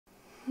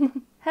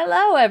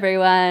Hello,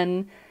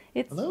 everyone.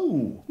 It's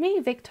Hello. me,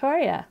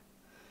 Victoria.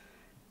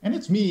 And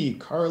it's me,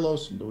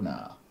 Carlos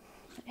Luna.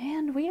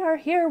 And we are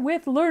here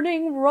with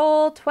Learning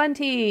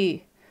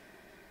Roll20.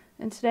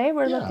 And today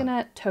we're looking Yeah,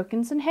 at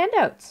tokens and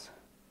handouts.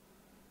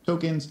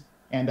 tokens,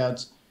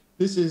 handouts.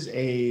 This is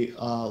a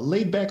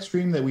laid-back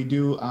stream that we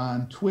do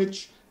on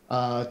Twitch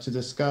to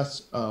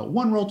discuss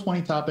one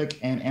Roll20 topic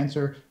and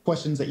answer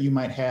questions that you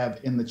might have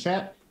in the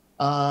chat.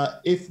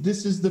 If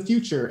this is the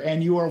future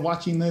and you are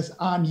watching this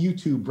on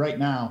YouTube right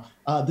now,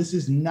 this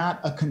is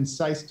not a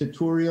concise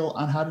tutorial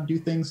on how to do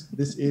things.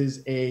 This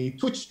is a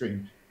Twitch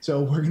stream.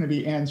 So we're going to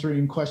be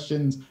answering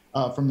questions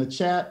from the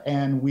chat,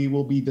 and we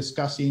will be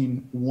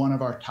discussing one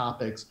of our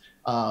topics.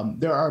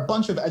 There are a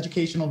bunch of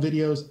educational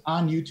videos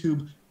on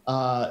YouTube.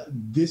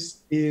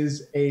 This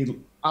is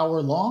an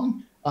hour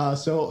long,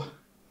 so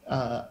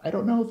I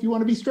don't know if you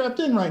want to be strapped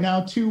in right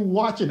now to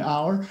watch an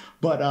hour,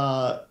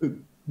 but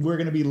we're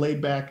going to be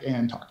laid back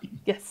and talking.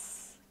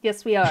 Yes,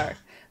 we are.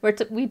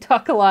 We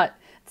talk a lot.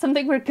 It's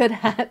something we're good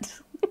at.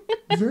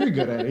 Very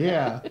good at it,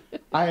 yeah.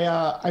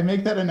 I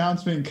make that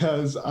announcement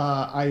because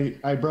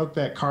I broke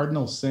that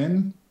cardinal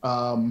sin.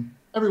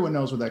 Everyone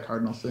knows what that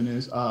cardinal sin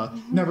is.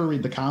 Never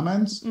read the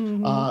comments.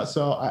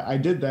 So I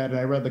did that, and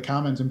I read the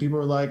comments, and people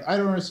were like, "I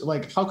don't understand,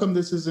 like, how come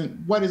this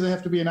isn't? Why does it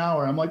have to be an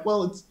hour?" I'm like,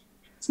 "Well,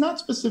 it's not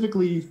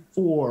specifically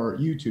for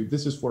YouTube.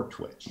 This is for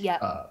Twitch. Yeah.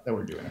 That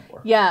we're doing it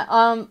for." Yeah.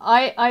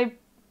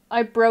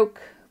 I broke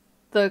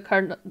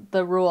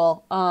the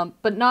rule,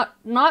 but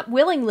not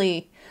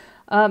willingly.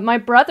 My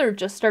brother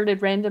just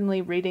started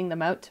randomly reading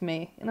them out to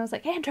me, and I was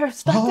like, "Andrew,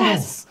 stop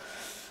this!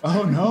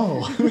 Oh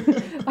no!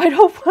 I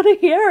don't want to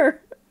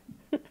hear."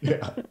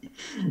 Yeah,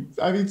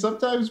 I mean,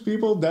 sometimes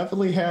people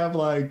definitely have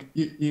like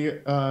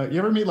you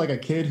ever meet like a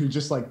kid who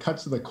just like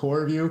cuts to the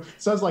core of you,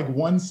 says like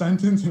one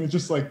sentence and it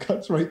just like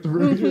cuts right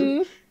through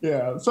you.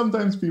 Yeah,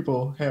 sometimes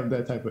people have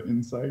that type of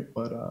insight,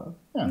 but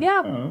yeah. Yeah.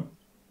 I don't know.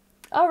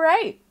 All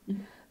right.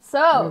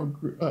 So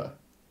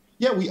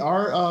Yeah, we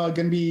are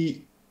gonna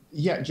be.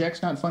 Yeah,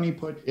 Jack's Not Funny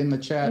put in the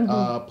chat.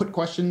 Put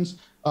questions.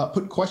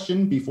 Put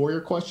question before your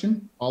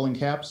question, all in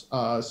caps,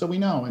 so we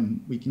know and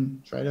we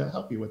can try to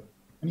help you with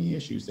any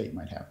issues that you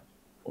might have,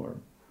 or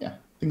yeah,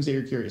 things that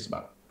you're curious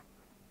about.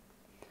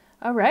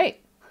 all right,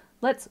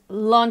 let's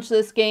launch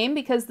this game,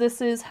 because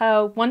this is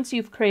how, once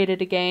you've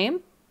created a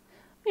game,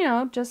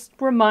 just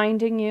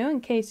reminding you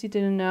in case you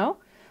didn't know,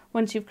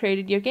 once you've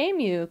created your game,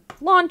 you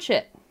launch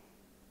it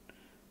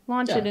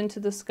Yeah. into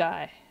the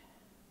sky.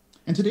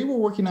 And today we're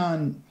working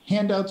on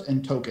handouts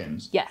and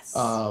tokens. Yes.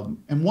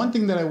 And one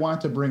thing that I want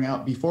to bring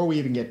out before we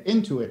even get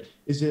into it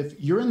is, if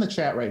you're in the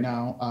chat right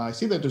now, I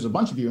see that there's a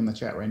bunch of you in the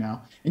chat right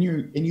now, and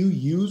you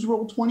use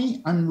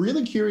Roll20. I'm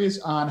really curious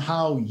on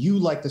how you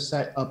like to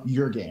set up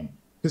your game,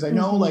 because I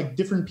know like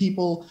different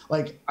people.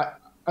 Like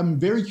I'm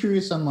very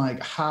curious on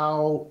like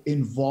how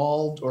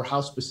involved or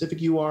how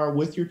specific you are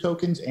with your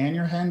tokens and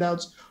your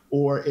handouts,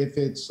 or if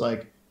it's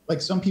like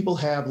some people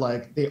have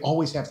like they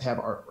always have to have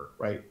artwork,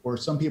 right? Or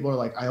some people are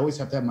like, I always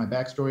have to have my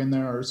backstory in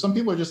there. Or some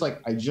people are just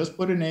like, I just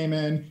put a name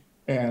in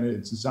and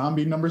it's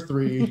zombie number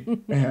 3,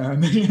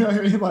 and you know what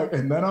I mean, like,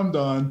 and then I'm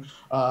done.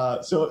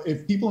 So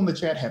if people in the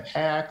chat have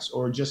hacks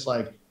or just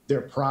like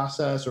their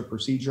process or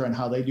procedure on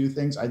how they do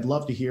things, I'd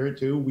love to hear it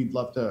too. We'd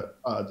love to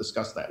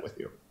discuss that with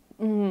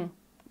you.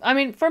 I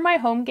mean, for my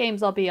home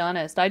games, I'll be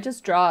honest, I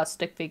just draw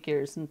stick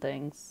figures and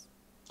things.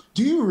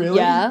 Do you really?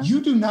 Yeah.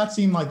 You do not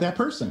seem like that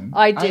person.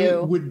 I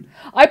do.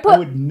 I I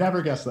would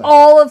never guess that.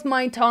 all of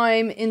my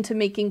time into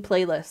making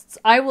playlists.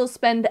 I will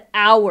spend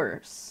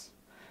hours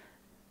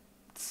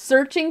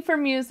searching for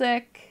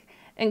music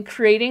and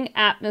creating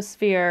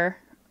atmosphere.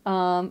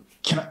 Can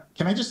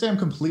I just say I'm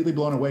completely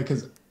blown away,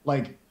 because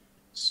like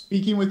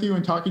speaking with you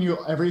and talking to you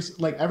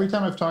every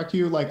time I've talked to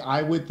you, like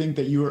I would think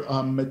that you were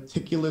a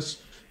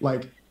meticulous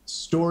like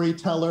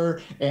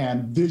storyteller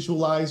and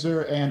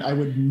visualizer, and I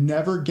would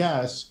never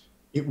guess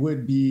it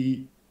would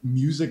be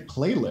music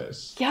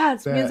playlists. Yeah,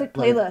 it's music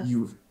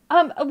playlists.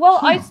 Well,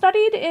 I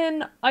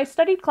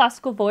studied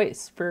classical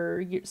voice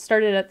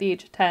started at the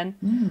age of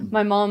 10.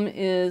 My mom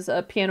is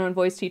a piano and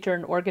voice teacher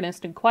and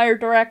organist and choir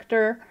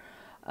director.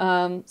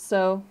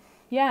 So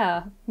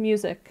yeah,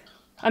 music.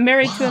 I'm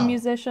married to a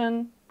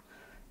musician.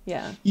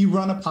 Yeah. You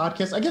run a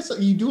podcast. I guess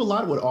you do a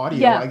lot with audio.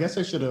 Yeah. I guess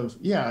I should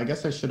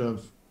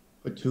have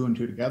put 2 and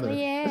 2 together.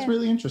 Yeah. That's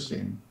really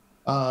interesting.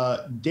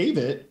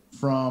 David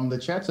from the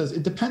chat says,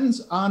 it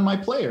depends on my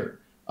player.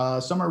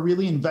 Some are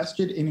really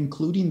invested in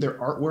including their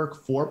artwork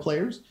for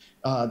players.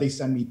 They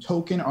send me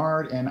token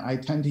art, and I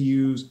tend to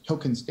use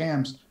token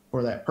stamps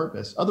for that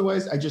purpose.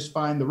 Otherwise, I just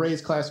find the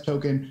raise class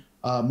token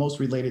most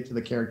related to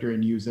the character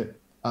and use it.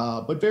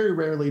 But very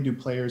rarely do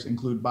players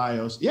include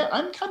bios. Yeah,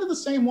 I'm kind of the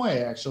same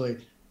way, actually.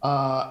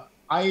 I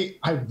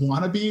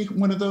want to be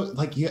one of those,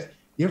 like, you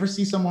ever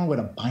see someone with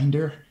a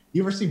binder?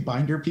 You ever see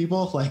binder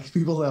people? Like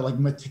people that like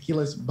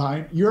meticulous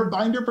bind. You're a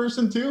binder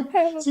person too?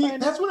 See,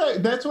 binder.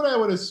 That's what I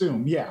would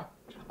assume. Yeah.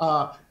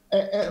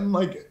 And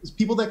like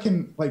people that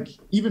can, like,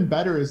 even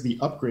better is the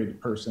upgraded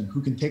person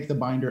who can take the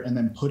binder and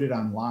then put it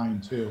online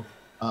too.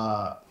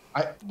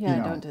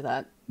 Yeah, don't do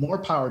that. More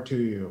power to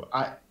you.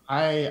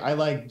 I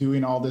like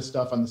doing all this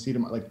stuff on the seat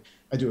of my, like,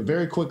 I do it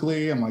very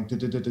quickly. I'm like, da,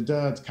 da, da, da,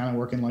 da. It's kind of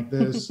working like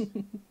this.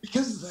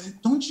 Because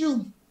don't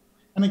you,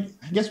 and I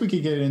guess we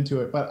could get into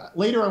it, but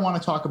later I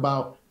want to talk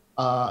about,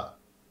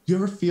 do you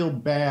ever feel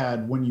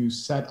bad when you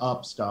set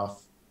up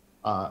stuff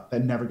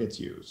that never gets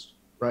used,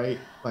 right?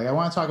 Like, I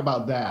want to talk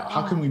about that.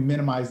 How can we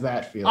minimize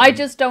that feeling? I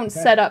just don't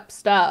set up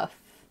stuff.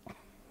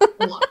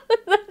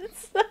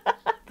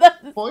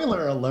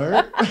 Spoiler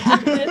alert.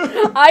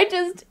 I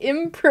just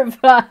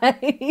improvise.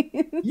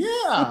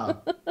 Yeah.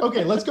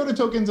 Okay, let's go to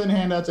tokens and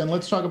handouts and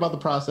let's talk about the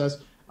process.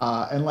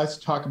 And let's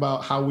talk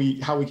about how we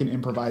can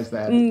improvise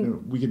that.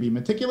 We can be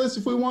meticulous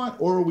if we want,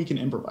 or we can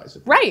improvise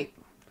it. Right.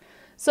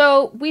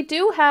 So we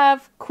do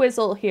have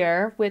Quizzle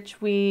here,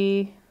 which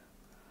we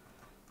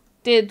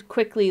did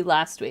quickly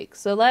last week.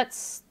 So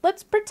let's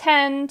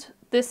pretend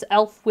this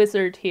elf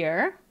wizard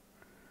here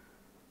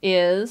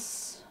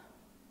is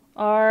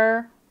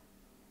our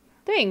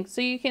thing.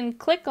 So you can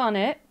click on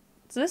it.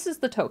 So this is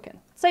the token.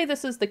 Say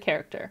this is the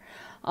character.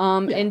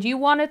 And you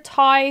want to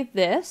tie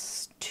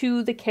this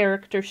to the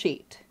character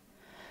sheet.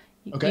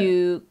 Okay.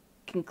 You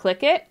can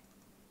click it,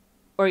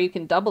 or you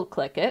can double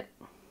click it.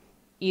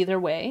 Either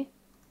way.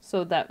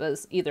 So that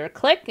was either a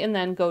click and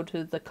then go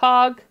to the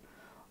cog,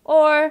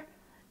 or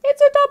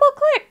it's a double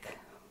click.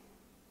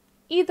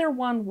 Either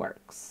one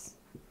works.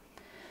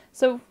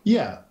 So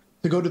yeah,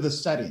 to go to the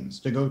settings,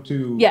 to go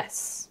to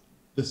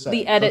the settings.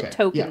 The edit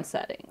token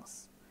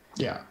settings.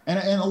 Yeah, and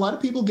a lot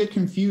of people get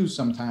confused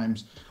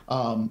sometimes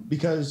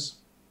because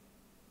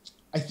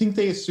I think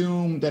they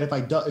assume that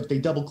if they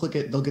double click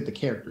it, they'll get the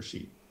character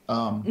sheet.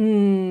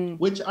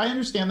 Which I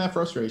understand that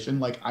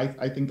frustration. Like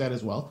I think that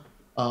as well.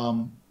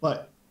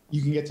 But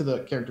you can get to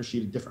the character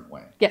sheet a different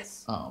way.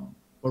 Yes.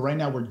 But right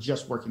now we're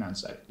just working on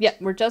settings. Yeah,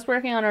 we're just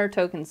working on our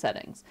token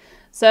settings.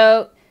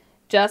 So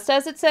just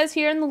as it says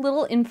here in the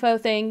little info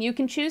thing, you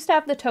can choose to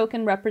have the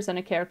token represent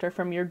a character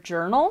from your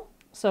journal.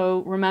 So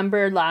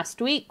remember last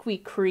week we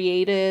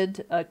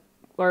created,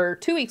 or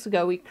 2 weeks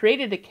ago, we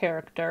created a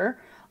character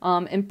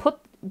and put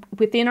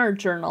within our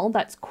journal,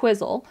 that's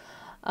Quizzle.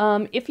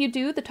 If you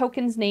do, the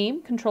token's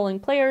name,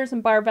 controlling players,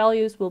 and bar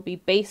values will be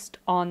based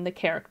on the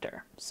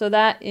character. So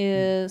that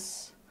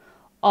is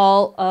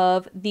all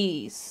of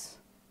these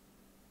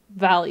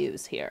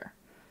values here.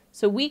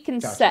 So we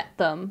can set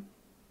them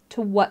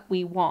to what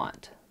we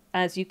want.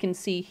 As you can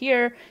see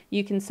here,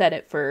 you can set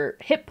it for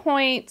hit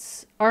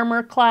points,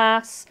 armor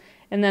class,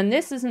 and then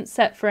this isn't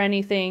set for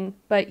anything,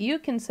 but you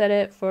can set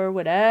it for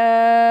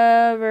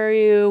whatever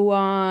you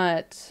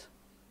want.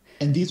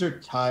 And these are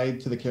tied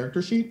to the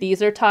character sheet?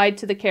 These are tied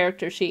to the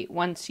character sheet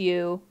once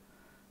you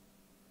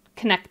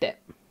connect it.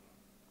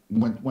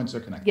 Once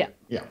they're connected. Yeah.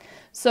 Yeah.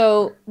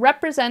 So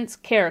represents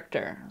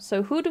character.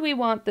 So who do we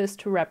want this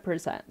to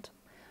represent?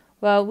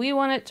 Well, we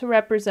want it to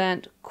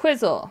represent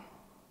Quizzle,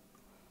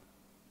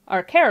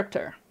 our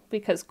character,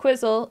 because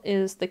Quizzle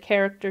is the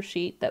character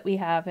sheet that we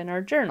have in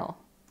our journal.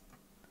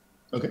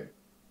 Okay.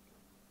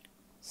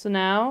 So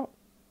now,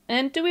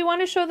 and do we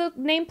want to show the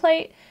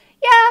nameplate?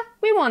 Yeah,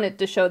 we want it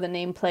to show the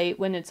nameplate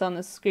when it's on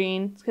the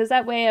screen, because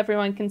that way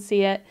everyone can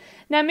see it.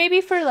 Now, maybe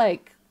for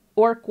like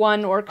Orc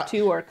 1, Orc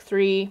 2, Orc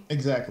 3.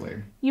 Exactly.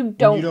 You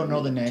don't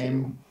know the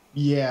name.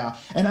 Yeah.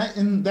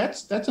 And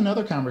that's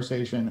another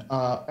conversation.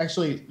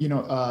 Actually,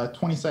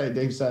 20-sided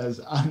Dave says,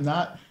 I'm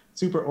not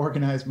super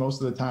organized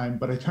most of the time,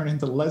 but I turn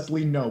into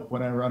Leslie Knope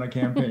when I run a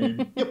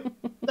campaign. Yep,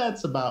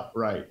 that's about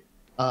right.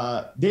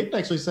 David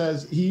actually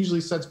says he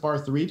usually sets bar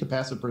 3 to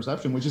passive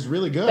perception, which is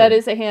really good. That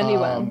is a handy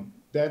one.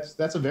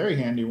 That's a very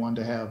handy one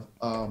to have.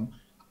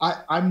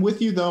 I'm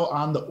with you though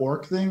on the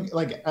orc thing,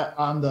 like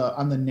on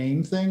the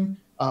name thing.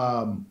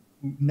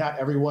 Not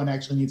everyone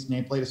actually needs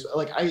nameplate.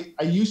 Like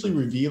I usually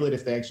reveal it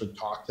if they actually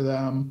talk to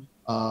them.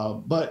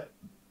 But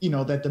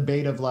that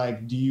debate of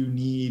like, do you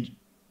need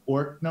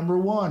orc number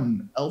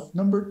 1, elf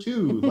number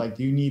 2? Like,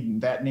 do you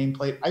need that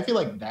nameplate? I feel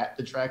like that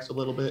detracts a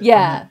little bit.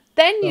 Yeah,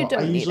 then you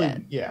don't need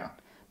it. Yeah,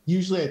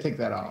 usually I take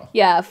that off.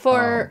 Yeah,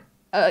 for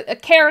a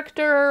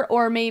character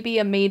or maybe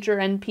a major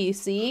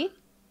NPC,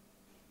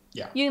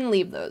 yeah, you can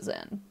leave those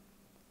in.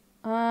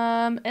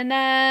 And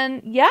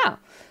then, yeah.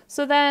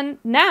 So then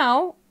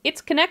now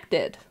it's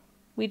connected.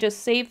 We just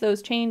save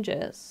those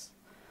changes.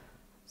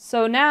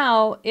 So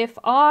now if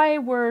I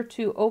were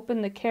to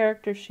open the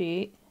character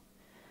sheet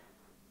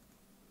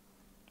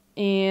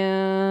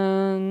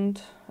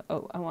and,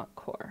 I want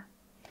core.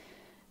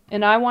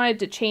 And I wanted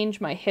to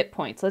change my hit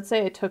points. Let's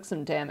say I took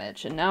some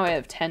damage and now I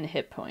have 10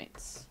 hit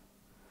points.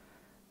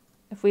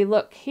 If we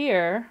look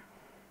here,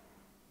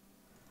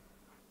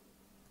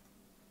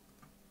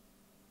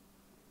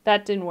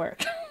 that didn't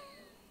work.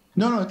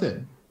 No, it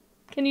did.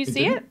 Can you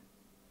see it?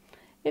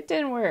 It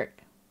didn't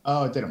work.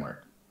 Oh, it didn't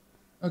work.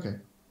 Okay.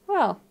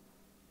 Well,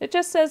 it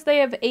just says they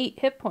have 8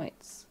 hit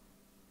points.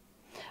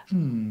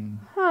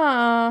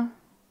 Huh.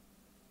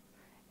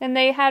 And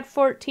they had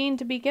 14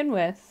 to begin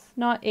with,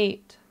 not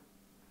 8.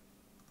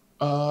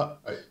 Go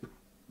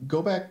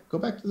back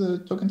to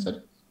the token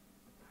settings.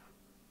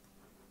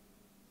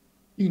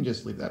 You can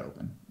just leave that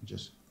open.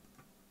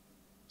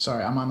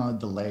 Sorry, I'm on a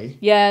delay.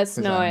 Yes,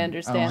 no, I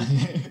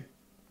understand.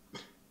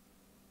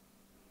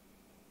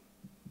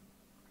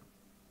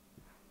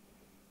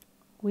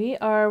 We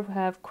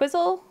have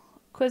Quizzle.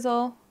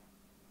 It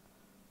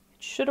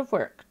should have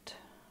worked.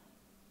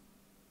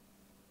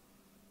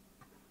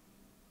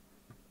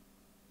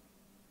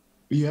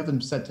 You have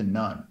them set to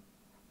none.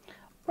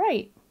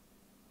 Right.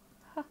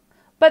 Huh.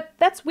 But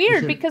that's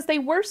weird because they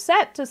were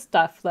set to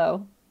stuff,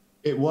 though.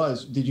 It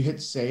was. Did you hit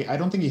save? I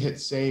don't think you hit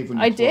save when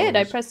you closed. Did.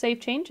 I pressed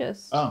save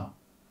changes. Oh.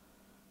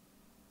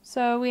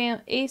 So we have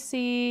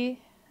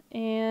AC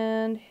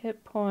and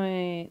hit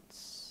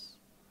points.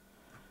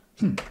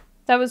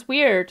 That was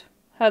weird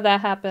how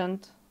that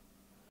happened.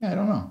 Yeah, I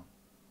don't know.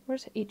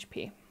 Where's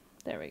HP?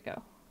 There we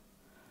go.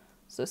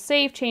 So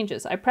save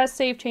changes. I pressed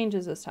save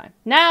changes this time.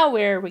 Now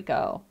where we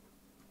go.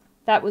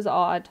 That was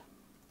odd.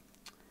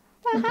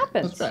 That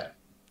happens. That's right.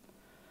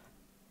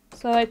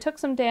 So I took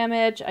some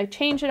damage. I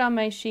changed it on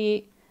my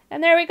sheet.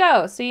 And there we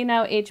go. See,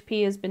 now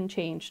HP has been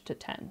changed to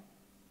 10.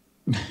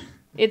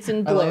 It's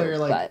in blue,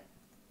 but...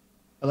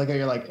 I like how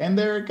you're like, and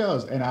there it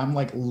goes. And I'm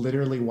like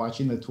literally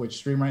watching the Twitch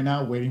stream right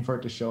now, waiting for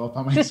it to show up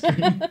on my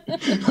screen.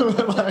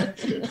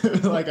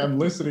 like I'm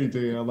listening to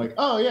you. I'm like,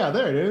 oh yeah,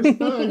 there it is.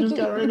 Oh, I just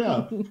got it right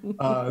now.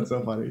 It's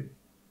so funny.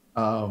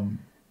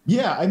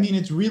 Yeah, I mean,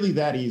 it's really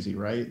that easy,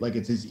 right? Like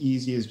it's as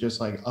easy as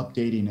just like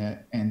updating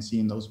it and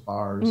seeing those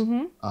bars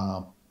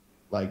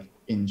like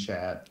in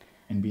chat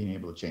and being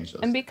able to change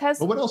those. And because...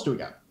 But what else do we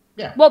got?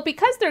 Yeah. Well,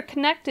 because they're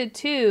connected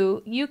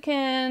too, you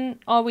can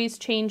always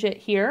change it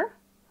here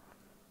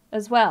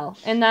as well.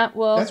 And that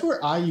will... That's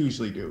where I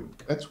usually do.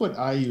 That's what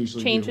I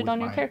usually change do. Change it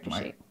on your character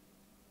sheet.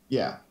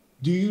 Yeah.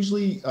 Do you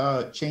usually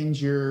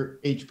change your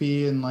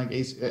HP and like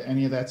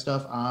any of that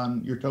stuff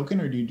on your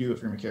token, or do you do it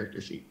from your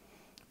character sheet?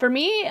 For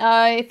me,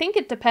 I think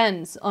it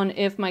depends on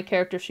if my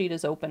character sheet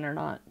is open or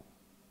not.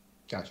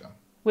 Gotcha.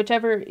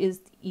 Whichever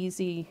is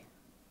easy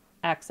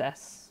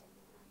access.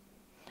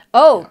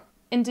 Oh, yeah.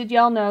 And did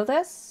y'all know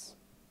this?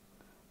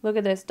 Look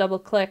at this double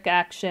click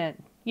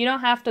action. You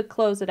don't have to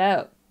close it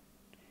out.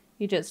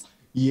 You just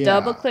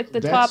double click the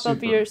top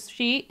of your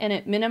sheet and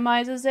it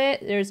minimizes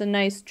it. There's a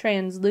nice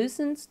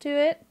translucence to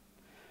it.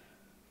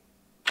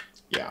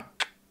 Yeah.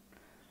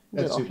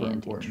 That's super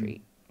important.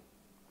 Treat.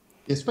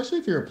 Especially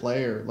if you're a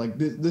player. Like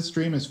this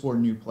stream is for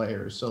new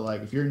players. So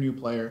like if you're a new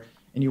player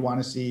and you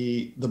want to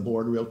see the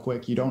board real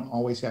quick, you don't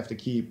always have to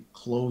keep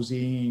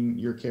closing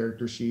your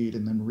character sheet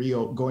and then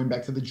going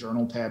back to the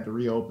journal tab to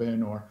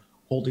reopen, or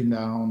holding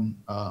down,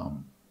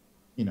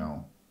 you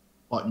know,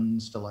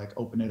 buttons to like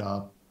open it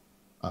up.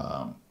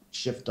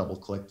 Shift double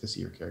click to see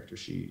your character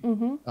sheet.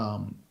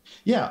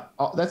 Yeah,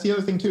 that's the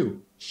other thing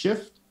too.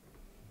 Shift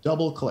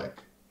double click.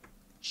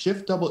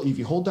 If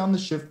you hold down the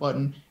shift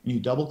button and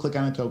you double click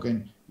on a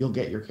token, you'll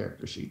get your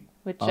character sheet.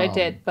 Which I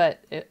did,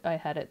 but I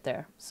had it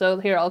there. So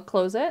here, I'll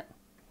close it.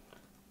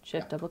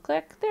 Shift double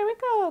click. There we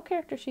go.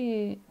 Character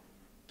sheet.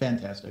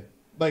 Fantastic.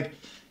 Like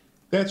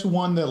that's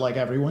one that like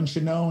everyone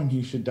should know and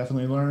you should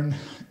definitely learn.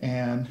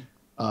 And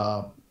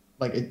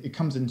like it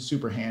comes in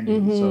super handy.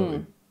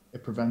 So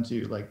it prevents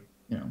you, like,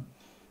 you know,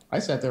 I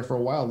sat there for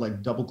a while,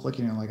 like double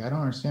clicking and like, I don't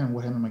understand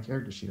what happened to my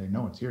character sheet. I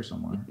know it's here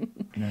somewhere. You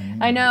know what I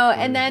mean? I know.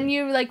 And then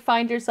you like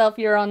find yourself,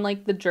 you're on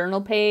like the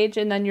journal page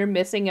and then you're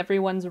missing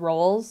everyone's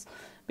roles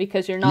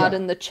because you're not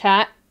in the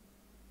chat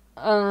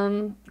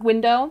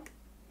window.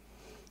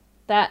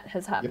 That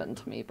has happened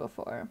to me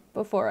before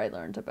I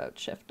learned about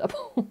shift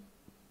double.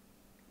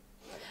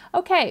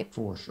 Okay.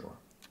 For sure.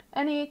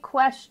 Any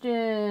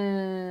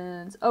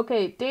questions?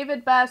 Okay,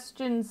 David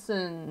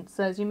Bastionson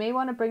says, you may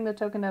want to bring the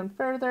token down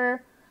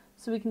further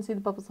so we can see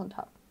the bubbles on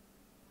top.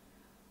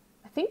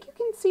 I think you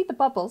can see the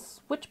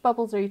bubbles. Which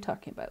bubbles are you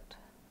talking about?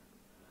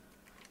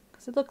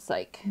 Because it looks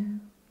like.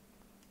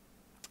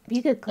 If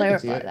you could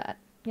clarify that.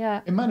 Yeah.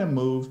 It might have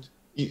moved.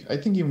 I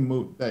think you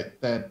moved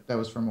that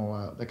was from a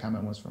while. The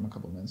comment was from a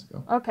couple of minutes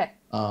ago. Okay.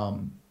 But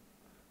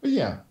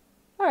yeah.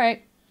 All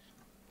right.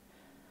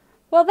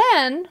 Well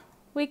then,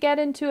 we get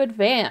into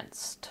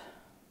advanced.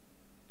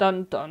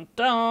 Dun dun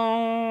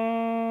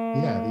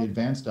dun. Yeah, the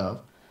advanced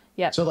stuff.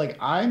 Yeah. So like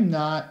I'm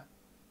not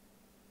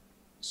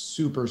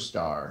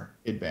superstar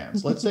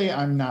advanced. Let's say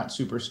I'm not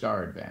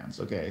superstar advanced.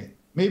 Okay.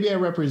 Maybe I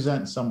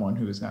represent someone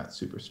who is not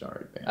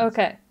superstar advanced.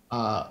 Okay.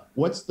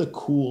 What's the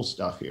cool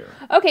stuff here?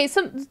 Okay,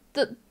 so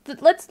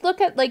let's look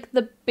at like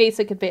the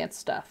basic advanced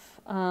stuff.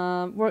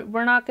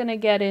 We're not going to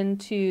get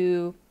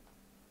into,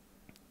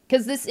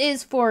 because this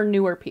is for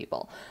newer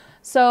people.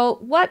 So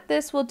what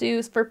this will do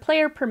is for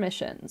player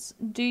permissions.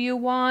 Do you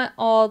want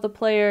all the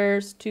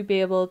players to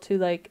be able to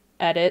like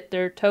edit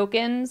their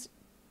tokens?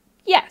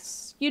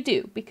 Yes, you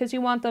do, because you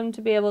want them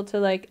to be able to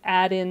like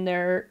add in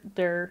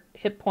their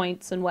hit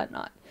points and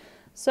whatnot.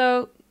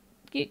 So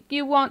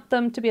you want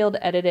them to be able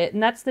to edit it,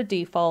 and that's the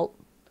default,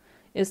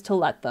 is to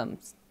let them.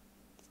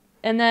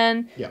 And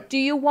then do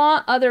you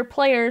want other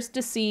players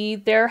to see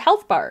their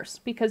health bars?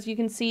 Because you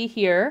can see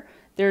here,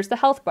 there's the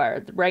health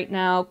bar. Right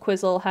now,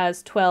 Quizzle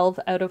has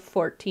 12 out of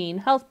 14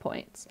 health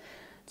points.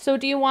 So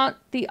do you want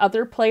the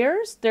other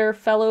players, their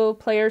fellow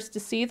players, to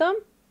see them?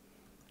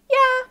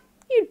 Yeah,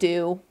 you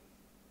do.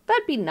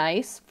 That'd be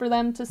nice for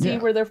them to see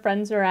where their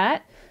friends are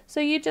at. So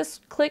you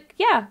just click,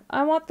 yeah,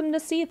 I want them to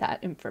see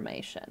that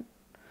information.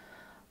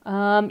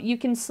 You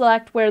can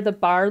select where the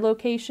bar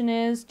location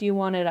is. Do you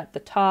want it at the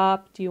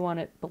top? Do you want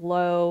it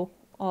below?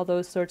 All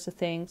those sorts of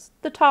things.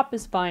 The top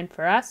is fine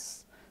for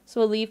us,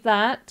 so we'll leave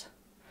that.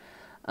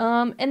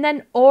 And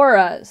then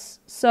auras.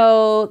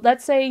 So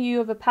let's say you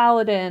have a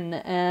paladin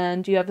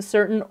and you have a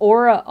certain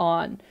aura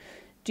on.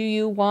 Do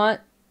you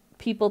want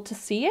people to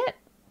see it?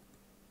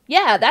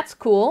 Yeah, that's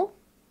cool.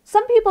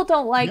 Some people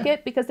don't like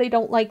it because they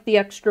don't like the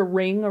extra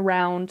ring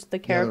around the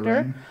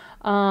character.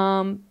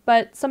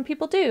 But some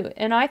people do,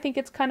 and I think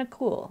it's kind of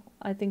cool.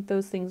 I think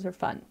those things are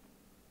fun.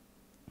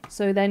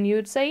 So then you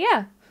would say,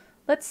 yeah,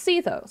 let's see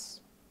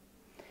those.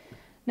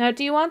 Now,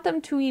 do you want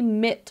them to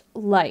emit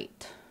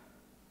light?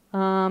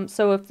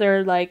 So if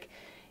they're like,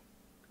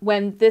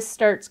 when this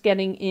starts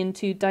getting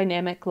into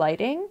dynamic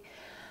lighting,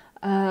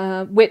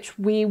 which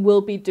we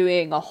will be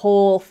doing a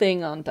whole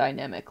thing on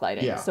dynamic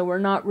lighting. Yeah. So we're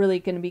not really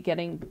going to be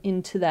getting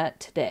into that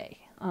today.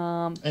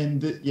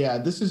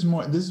 This is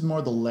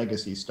more the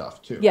legacy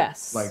stuff too.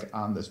 Yes. Like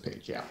on this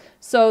page, yeah.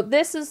 So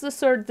this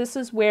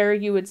is where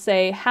you would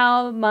say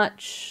how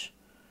much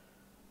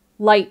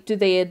light do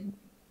they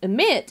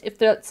emit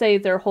if let's say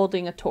they're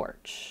holding a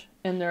torch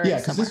and they're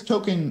because this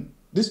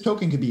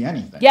token could be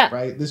anything. Yeah.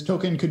 Right. This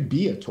token could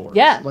be a torch.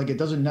 Yeah. Like it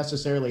doesn't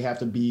necessarily have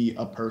to be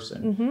a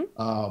person.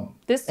 Mm-hmm.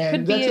 This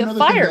could be a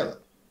fire.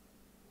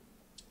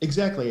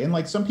 Exactly. And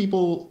like some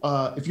people,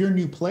 if you're a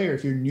new player,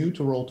 if you're new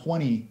to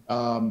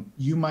Roll20,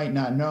 you might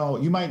not know.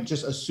 You might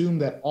just assume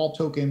that all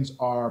tokens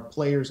are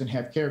players and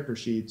have character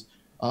sheets.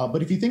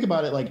 But if you think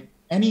about it, like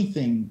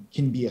anything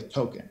can be a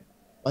token.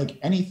 Like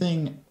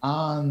anything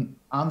on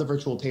the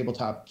virtual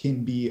tabletop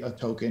can be a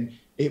token.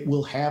 It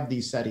will have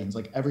these settings.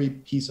 Like every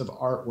piece of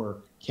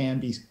artwork can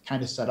be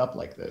kind of set up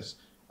like this.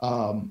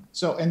 And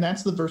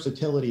that's the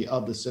versatility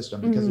of the system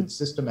because it's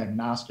system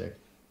agnostic.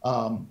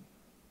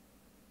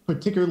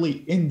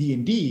 Particularly in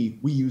D&D,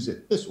 we use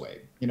it this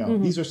way. You know,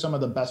 these are some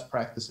of the best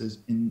practices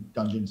in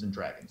Dungeons and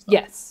Dragons.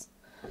 Yes.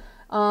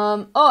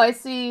 I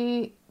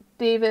see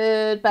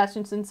David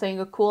Bastionson saying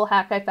a cool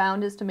hack I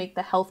found is to make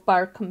the health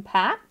bar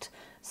compact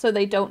so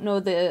they don't know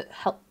the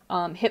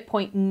hit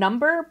point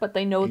number, but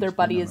they know their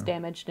buddy is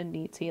damaged and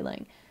needs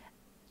healing.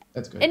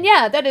 That's good. And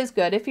yeah, that is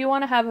good. If you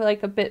want to have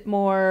like a bit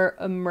more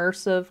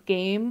immersive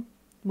game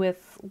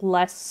with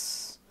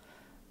less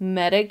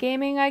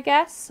metagaming, I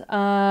guess,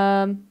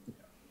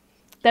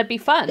 that'd be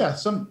fun. Yeah,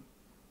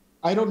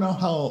 I don't know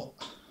how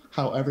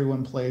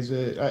everyone plays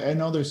it. I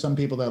know there's some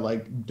people that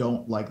like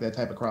don't like that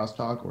type of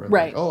crosstalk where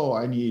like, oh,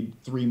 I need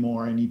 3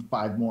 more, I need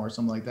 5 more, or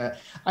something like that.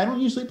 I don't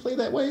usually play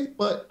that way,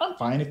 but I'm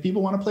fine if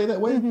people want to play that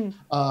way.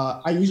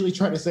 I usually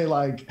try to say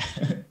like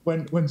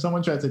when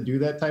someone tries to do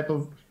that type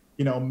of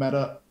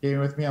meta game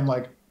with me, I'm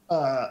like,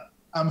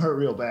 I'm hurt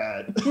real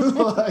bad.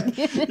 Like,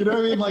 you know what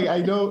I mean? Like I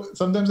know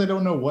sometimes I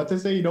don't know what to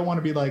say. You don't want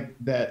to be like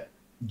that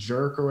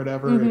jerk or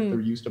whatever if they're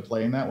used to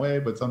playing that way,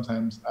 but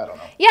sometimes I don't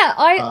know. Yeah,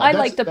 I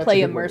like to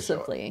play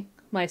immersively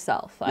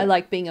myself. Yeah. I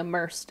like being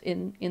immersed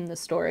in the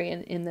story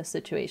and in the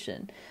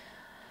situation.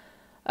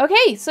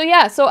 Okay,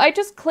 so I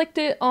just clicked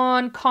it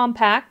on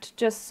compact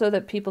just so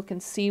that people can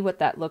see what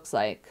that looks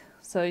like.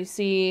 So you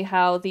see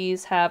how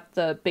these have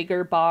the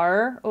bigger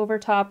bar over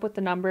top with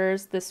the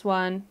numbers. This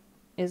one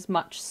is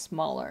much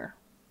smaller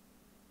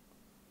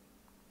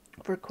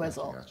for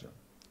Quizzle. Gotcha.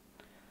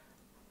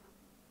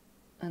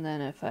 And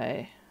then if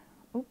I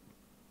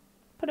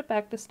put it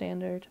back to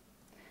standard,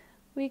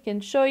 we can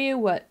show you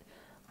what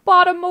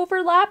bottom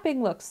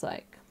overlapping looks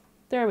like.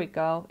 There we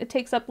go. It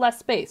takes up less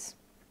space.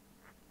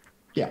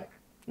 Yeah.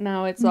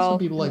 Now it's all some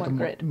people like one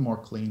grid. More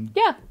clean.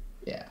 Yeah.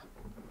 Yeah.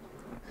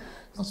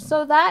 Awesome.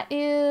 So that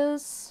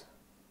is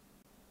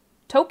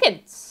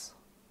tokens.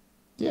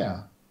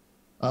 Yeah.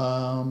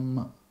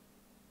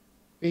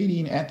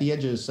 Fading at the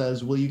Edges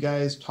says, will you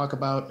guys talk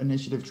about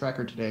initiative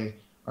tracker today?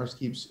 Ours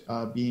keeps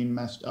being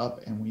messed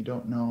up and we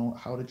don't know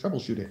how to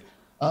troubleshoot it.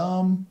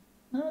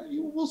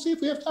 We'll see if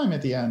we have time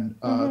at the end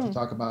to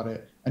talk about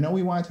it. I know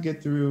we wanted to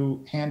get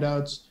through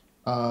handouts,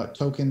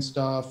 token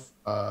stuff,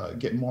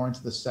 get more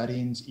into the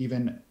settings,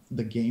 even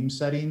the game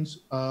settings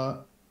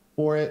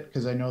for it,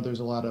 because I know there's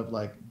a lot of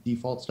like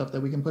default stuff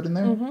that we can put in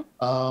there.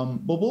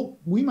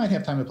 But we might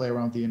have time to play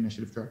around with the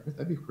initiative tracker.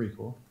 That'd be pretty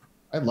cool.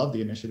 I love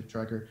the initiative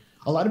tracker.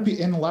 A lot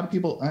of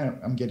people,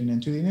 I'm getting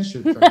into the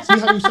initiative tracker. See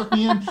how you suck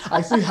me in?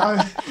 I see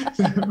how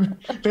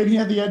Fading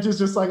at the Edge is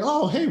just like,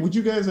 oh, hey, would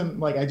you guys? And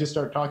like, I just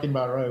start talking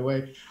about it right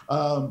away.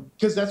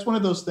 Because that's one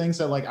of those things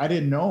that like, I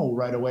didn't know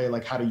right away,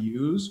 like how to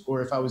use,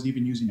 or if I was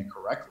even using it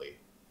correctly.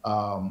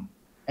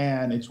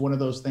 And it's one of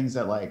those things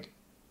that like,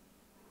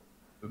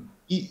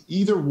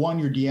 either one,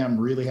 your DM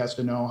really has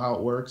to know how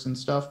it works and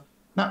stuff.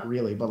 Not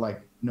really, but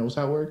like knows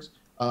how it works.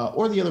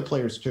 Or the other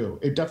players too.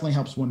 It definitely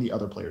helps when the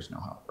other players know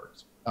how it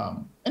works.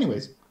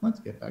 Anyways, let's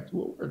get back to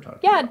what we're talking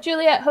about. Yeah,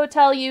 Juliet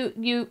Hotel,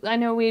 I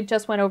know we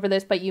just went over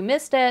this, but you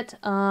missed it.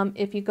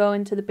 If you go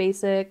into the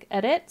basic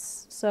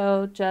edits,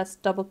 so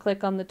just double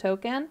click on the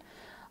token.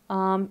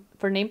 For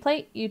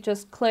nameplate, you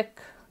just click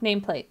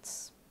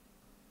nameplates.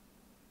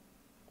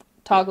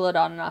 Toggle it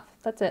on and off.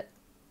 That's it.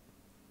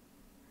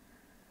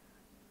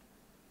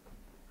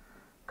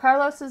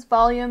 Carlos's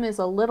volume is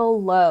a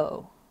little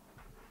low.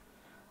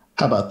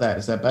 How about that?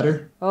 Is that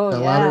better? Oh, is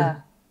that yeah.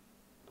 louder?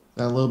 Is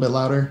that a little bit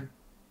louder?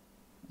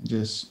 I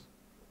just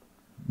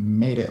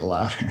made it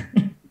louder.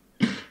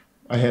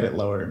 I had it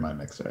lower in my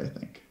mixer, I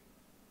think.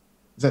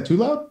 Is that too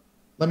loud?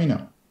 Let me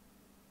know.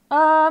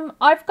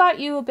 I've got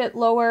you a bit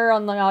lower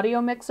on the audio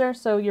mixer,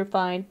 so you're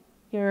fine.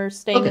 You're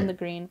staying in the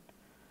green.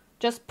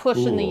 Just push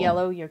in the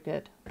yellow, you're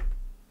good.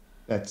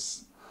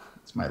 That's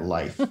my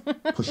life,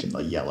 pushing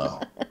the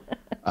yellow.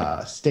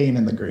 Staying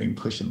in the green,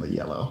 pushing the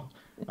yellow.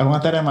 I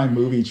want that in my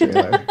movie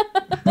trailer.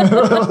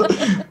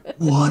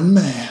 One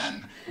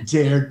man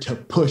dared to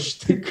push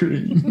the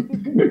green.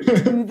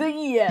 To the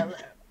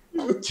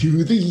yellow.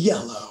 To the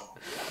yellow.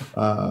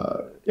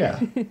 Yeah.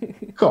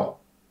 Cool.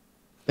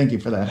 Thank you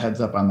for that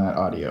heads up on that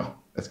audio.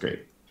 That's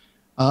great.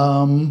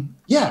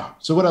 Yeah.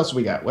 So what else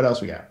we got?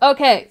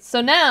 Okay,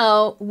 so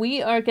now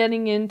we are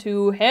getting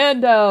into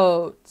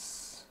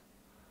handouts.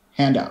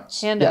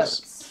 Handouts.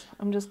 Yes.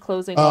 I'm just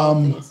closing all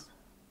of these.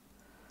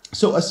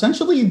 So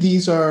essentially,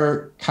 these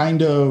are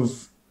kind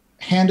of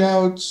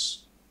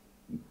handouts.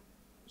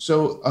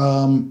 So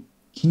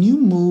can you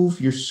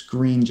move your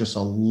screen just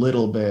a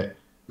little bit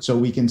so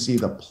we can see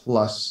the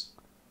plus?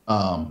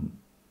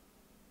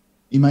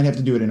 You might have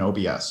to do it in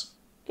OBS.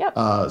 Yep.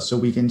 So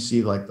we can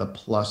see like the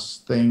plus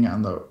thing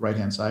on the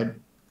right-hand side.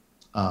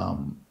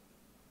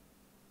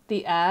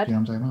 The add you know what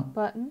I'm talking about?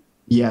 Button?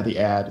 Yeah, the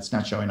add. It's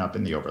not showing up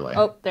in the overlay.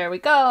 Oh, there we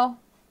go.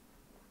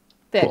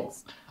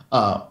 Fixed.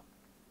 Cool.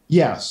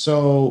 Yeah,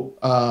 so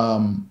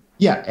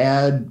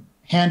add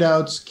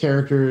handouts,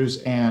 characters,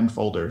 and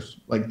folders.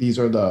 Like these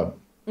are the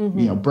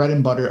bread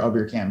and butter of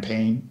your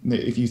campaign.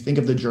 If you think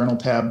of the journal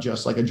tab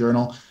just like a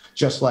journal,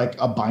 just like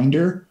a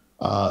binder,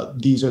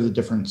 these are the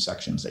different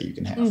sections that you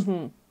can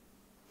have.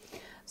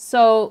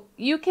 So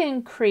you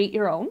can create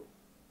your own,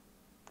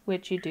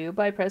 which you do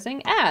by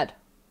pressing add.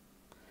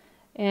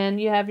 And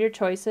you have your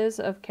choices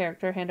of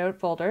character, handout,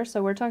 folder.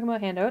 So we're talking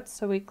about handouts.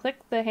 So we click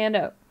the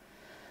handout.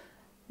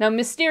 Now,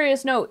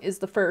 Mysterious Note is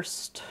the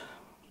first.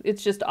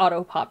 It's just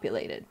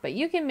auto-populated. But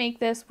you can make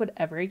this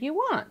whatever you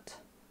want.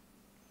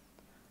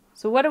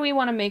 So what do we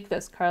want to make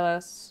this,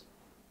 Carlos?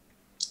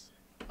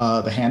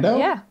 The handout?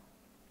 Yeah.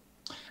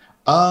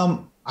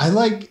 I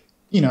like,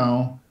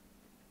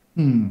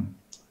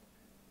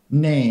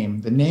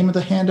 name. The name of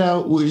the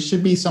handout, it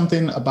should be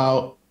something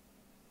about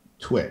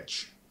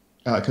Twitch.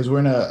 Because we're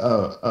in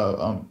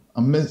a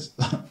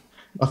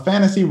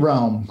fantasy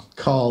realm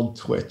called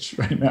Twitch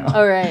right now.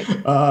 All right.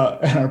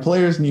 And our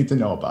players need to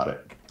know about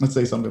it. Let's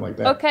say something like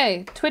that.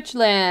 Okay,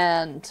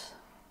 Twitchland.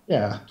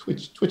 Yeah,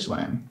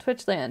 Twitchland.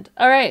 Twitchland.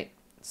 All right.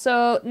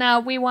 So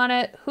now we want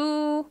it.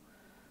 Who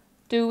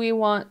do we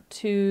want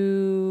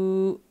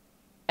to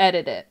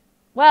edit it?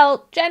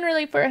 Well,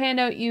 generally for a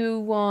handout, you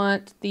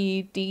want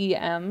the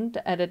DM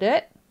to edit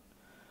it.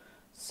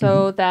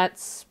 So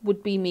that's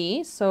would be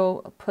me.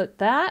 So I'll put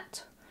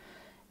that.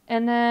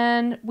 And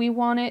then we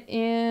want it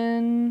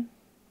in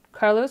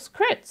Carlos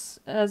Crits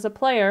as a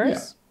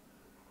player's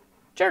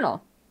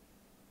journal.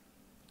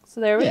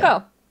 So there we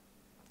go.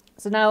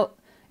 So now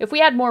if we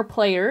had more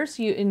players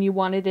and you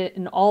wanted it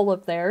in all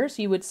of theirs,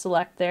 you would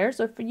select theirs.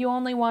 If you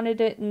only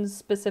wanted it in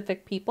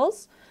specific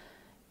people's,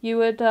 you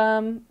would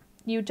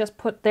you just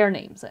put their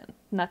names in,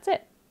 and that's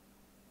it.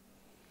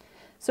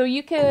 So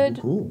you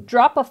could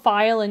drop a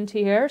file into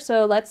here.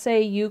 So let's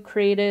say you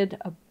created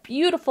a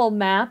beautiful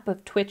map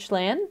of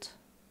Twitchland.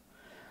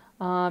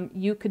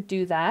 You could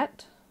do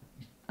that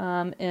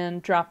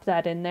and drop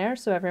that in there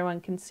so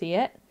everyone can see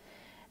it.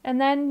 And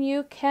then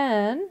you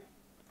can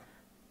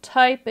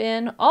type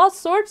in all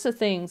sorts of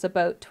things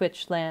about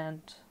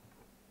Twitchland.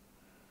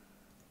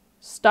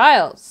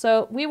 Styles.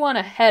 So we want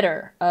a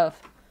header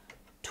of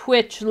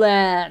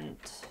Twitchland.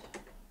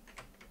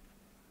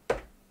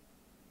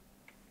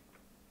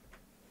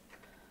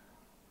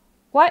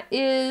 What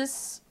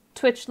is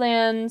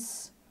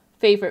Twitchland's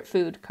favorite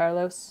food,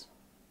 Carlos?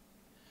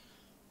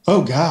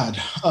 Oh God,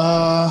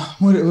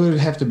 what would it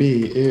have to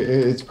be?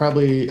 It's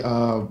probably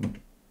God.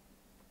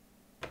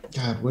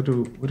 What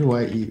do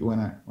I eat when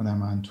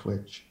I'm on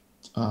Twitch?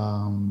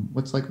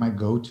 What's like my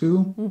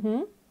go-to?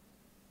 Oh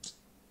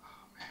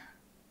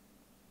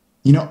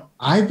man,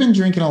 I've been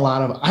drinking a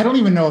lot of. I don't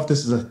even know if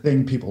this is a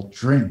thing people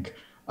drink.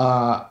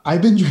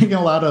 I've been drinking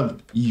a lot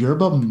of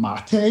yerba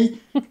mate.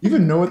 You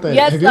even know what that is?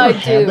 Yes, have you ever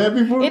had that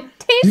before? It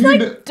tastes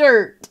like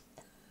dirt.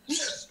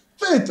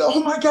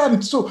 Oh my God,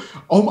 it's so.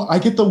 I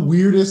get the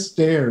weirdest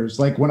stares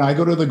like when I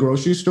go to the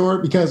grocery store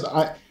because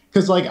I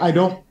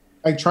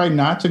try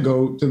not to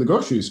go to the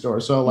grocery store.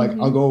 So like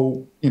I'll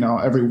go,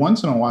 every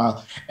once in a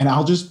while, and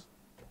I'll just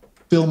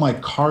fill my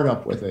cart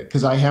up with it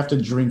because I have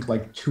to drink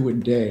like 2 a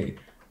day.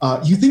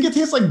 You think it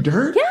tastes like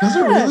dirt? Yeah. Does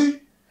it really?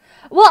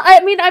 Well,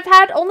 I mean, I've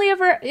had only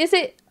ever. Is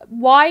it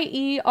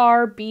YERBEMATTE?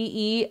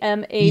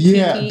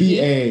 Yeah,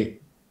 BA.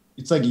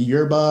 It's like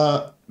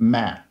yerba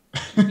mat.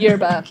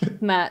 Yerba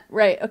mat.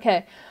 Right.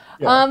 Okay.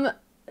 Yeah.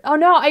 Oh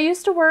no, I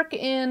used to work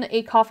in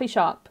a coffee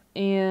shop,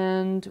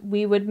 and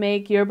we would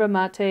make yerba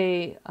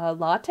mate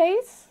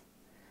lattes.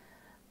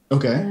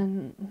 Okay.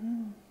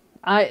 And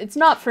it's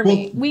not for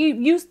me. We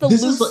use the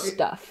loose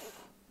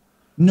stuff.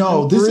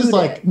 No, this is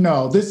like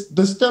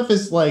this stuff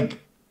is like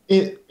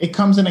it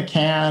comes in a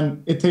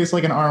can. It tastes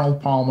like an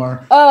Arnold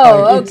Palmer.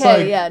 Oh, like, okay,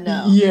 like, yeah,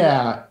 no.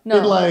 Yeah. No,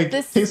 it like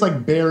tastes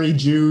like berry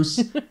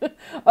juice.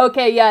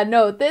 Okay, yeah,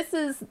 no. This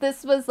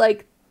was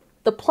like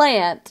the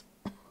plant.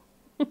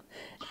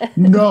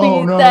 No,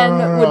 we no, then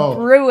no, no, would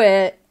brew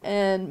it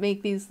and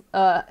make these.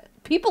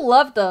 People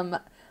loved them,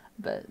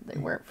 but they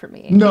weren't for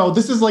me. No,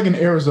 this is like an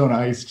Arizona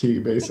iced tea,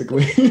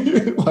 basically.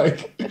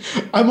 Like,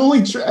 I'm only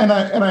and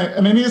I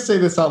need to say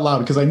this out loud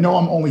because I know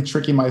I'm only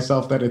tricking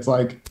myself that it's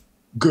like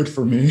good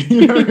for me.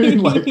 You know what I mean?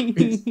 Like,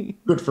 it's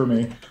good for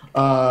me.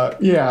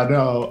 Yeah,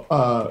 no,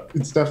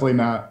 it's definitely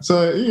not.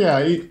 So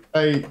yeah,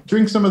 I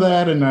drink some of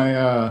that, and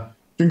I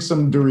drink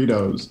some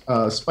Doritos,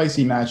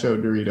 spicy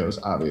nacho Doritos,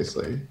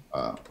 obviously,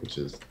 which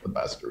is the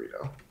best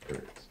Dorito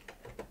there is.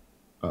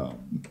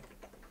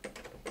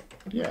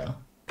 Yeah.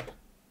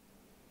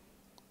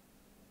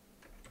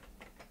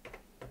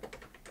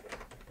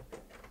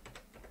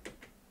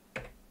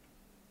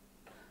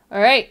 All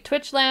right,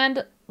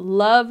 Twitchland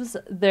loves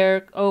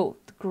their... Oh,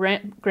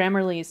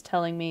 Grammarly's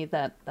telling me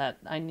that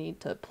I need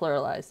to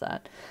pluralize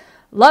that.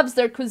 Loves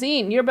their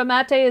cuisine. Yerba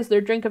mate is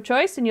their drink of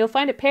choice, and you'll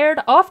find it paired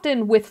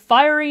often with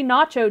fiery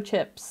nacho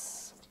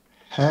chips.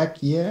 Heck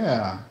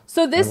yeah.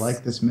 So this... I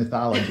like this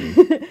mythology.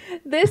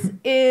 This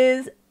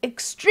is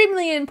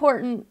extremely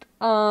important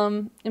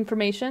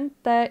information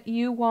that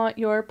you want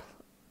your...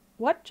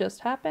 What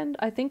just happened?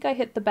 I think I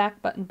hit the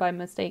back button by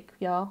mistake,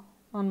 y'all,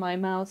 on my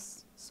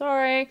mouse.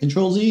 Sorry.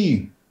 Control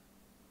Z.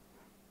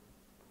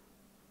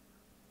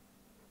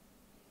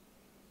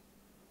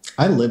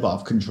 I live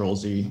off Control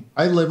Z.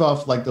 I live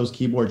off like those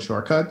keyboard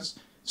shortcuts.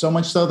 So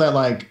much so that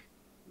like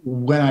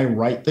when I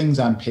write things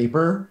on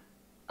paper,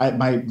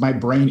 my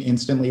brain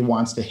instantly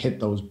wants to hit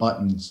those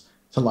buttons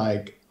to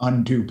like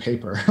undo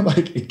paper.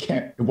 Like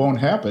it won't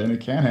happen.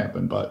 It can't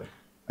happen. But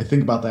I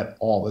think about that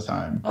all the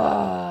time.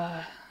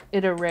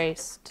 It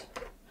erased.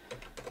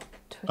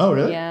 Oh,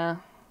 really? Yeah.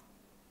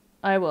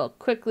 I will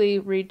quickly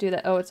redo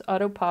that. Oh, it's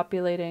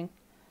auto-populating.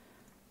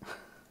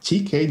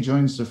 TK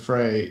joins the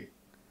fray.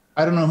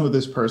 I don't know who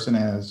this person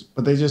is,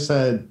 but they just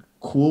said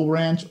Cool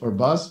Ranch or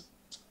Buzz.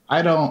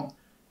 I don't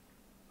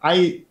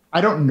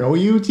know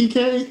you,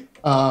 TK.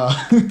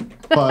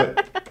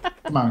 But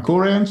come on, Cool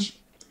Ranch.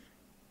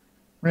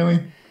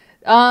 Really?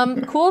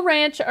 Cool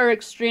Ranch are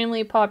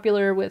extremely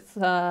popular with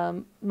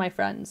my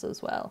friends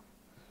as well.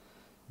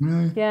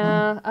 Really?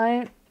 Yeah,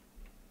 I'm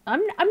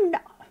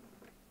not.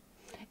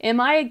 Am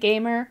I a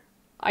gamer?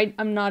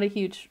 I'm not a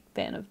huge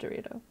fan of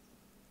Dorito.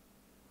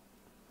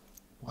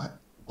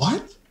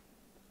 What?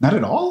 Not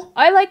at all?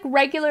 I like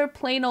regular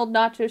plain old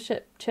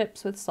nacho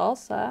chips with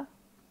salsa.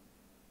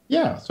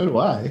 Yeah, so do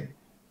I.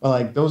 But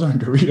like those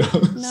aren't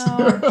Doritos.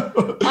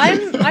 No.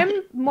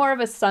 I'm more of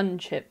a sun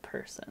chip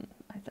person,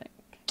 I think.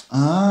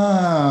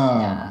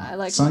 Ah. Yeah, I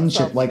like sun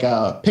chip, like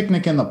a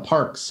picnic in the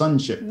park sun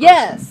chip person.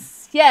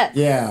 Yes.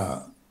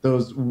 Yeah.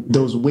 Those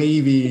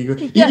wavy.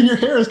 Yes. Even your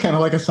hair is kind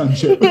of like a sun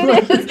chip. Yeah,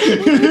 like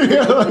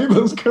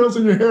those curls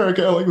in your hair are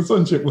kind of like the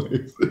sun chip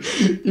waves.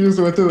 You just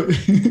went to the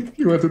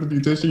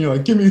beautician. You're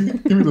like, give me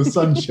the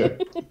sun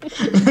chip.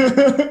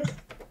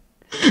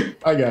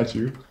 I got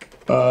you.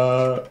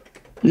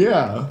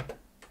 Yeah,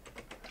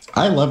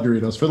 I love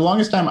Doritos. For the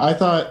longest time, I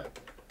thought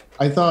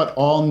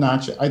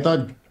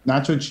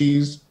nacho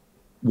cheese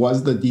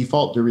was the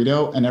default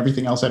Dorito, and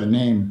everything else had a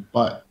name,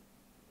 but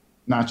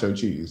nacho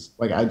cheese.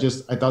 Like I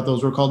thought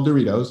those were called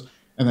Doritos,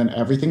 and then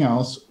everything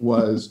else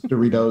was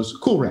Doritos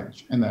Cool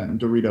Ranch, and then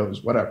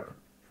Doritos whatever.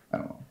 I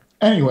don't know.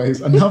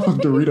 Anyways, enough of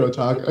Dorito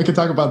talk. I could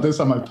talk about this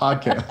on my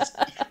podcast.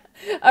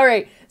 All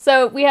right.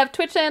 So we have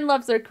Twitchland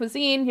loves their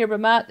cuisine. Yerba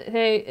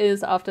mate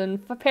is often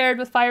paired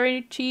with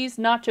fiery cheese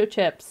nacho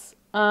chips.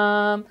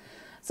 So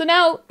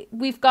now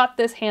we've got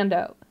this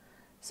handout.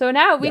 So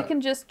now we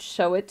can just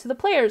show it to the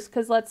players,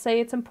 because let's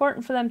say it's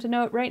important for them to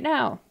know it right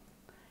now.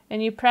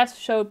 And you press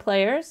show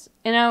players,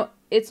 and now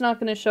it's not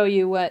going to show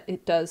you what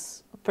it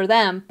does for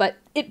them, but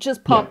it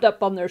just popped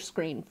up on their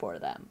screen for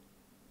them.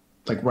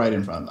 Like right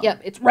in front of them.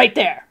 Yep, it's right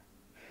there.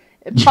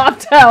 It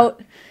popped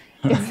out.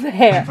 It's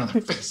there. Right in front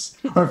of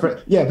their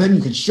face. Yeah, then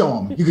you could show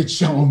them. You could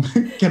show them.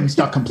 Get them to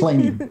stop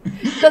complaining.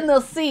 Then they'll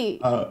see.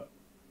 And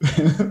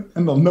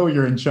they'll know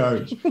you're in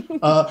charge.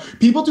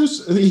 People do.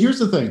 Here's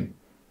the thing.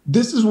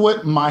 This is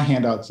what my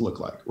handouts look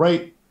like,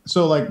 right?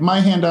 So like my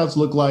handouts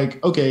look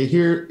like, okay,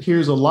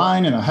 here's a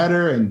line and a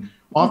header and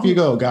off you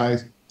go,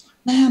 guys.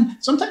 Man,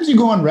 sometimes you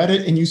go on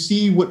Reddit and you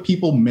see what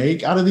people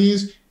make out of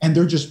these and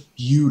they're just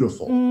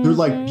beautiful. They're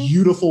like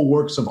beautiful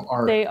works of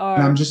art. They are.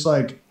 And I'm just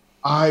like,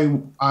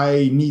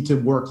 I need to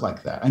work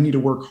like that. I need to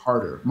work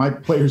harder. My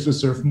players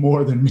deserve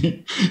more than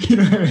me. You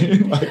know what I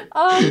mean? Like,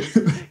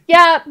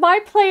 yeah, my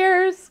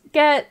players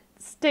get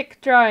stick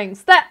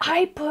drawings that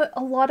I put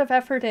a lot of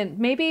effort in.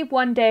 Maybe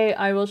one day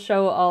I will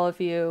show all of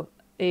you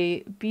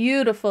a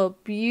beautiful,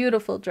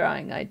 beautiful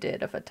drawing I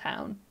did of a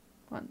town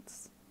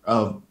once.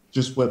 Oh,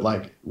 just with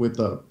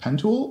the pen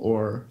tool,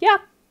 or Yeah.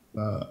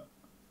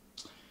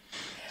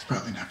 It's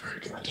probably not very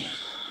good.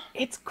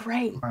 It's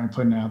great. I'm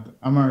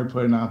already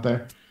putting it out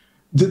there.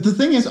 The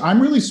thing is,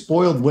 I'm really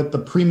spoiled with the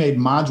pre-made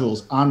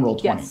modules on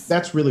Roll20. Yes.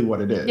 That's really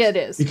what it is. Yeah, it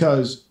is.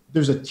 Because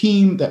there's a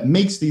team that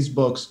makes these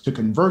books to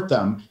convert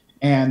them,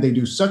 and they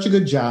do such a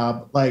good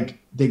job. Like,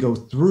 they go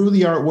through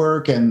the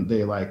artwork and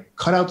they like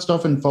cut out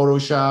stuff in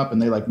Photoshop,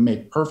 and they like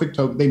make perfect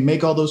they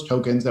make all those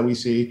tokens that we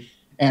see.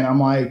 And I'm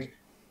like,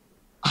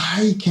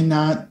 I'm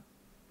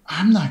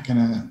not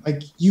gonna,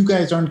 like, you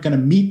guys aren't gonna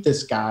meet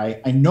this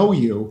guy. I know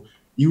you.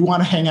 You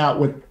want to hang out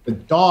with the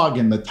dog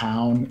in the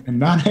town and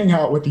not hang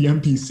out with the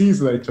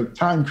NPCs that I took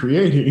time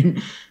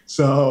creating.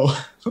 So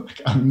like,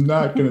 I'm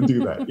not going to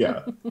do that.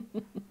 Yeah.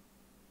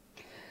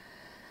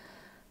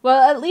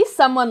 Well, at least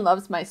someone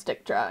loves my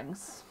stick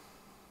drawings.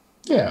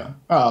 Yeah.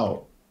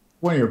 Oh,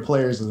 one of your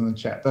players is in the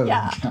chat.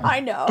 Yeah,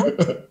 I know.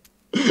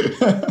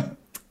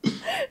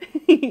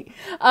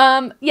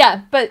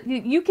 Yeah, but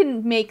you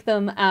can make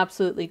them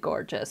absolutely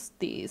gorgeous,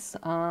 these,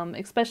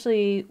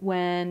 especially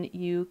when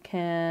you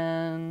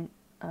can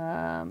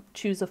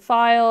choose a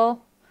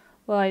file.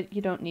 Well,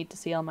 you don't need to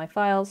see all my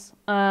files.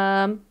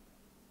 Yeah,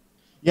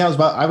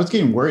 I was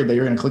getting worried that you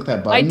were going to click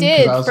that button. I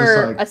did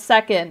for a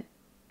second.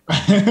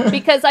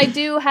 Because I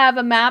do have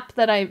a map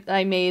that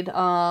I made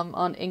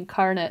on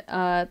Incarnate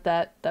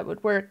that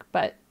would work,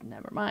 but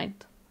never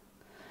mind.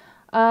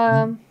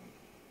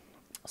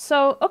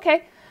 So,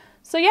 okay.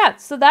 So yeah,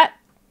 so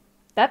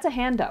that's a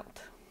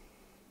handout.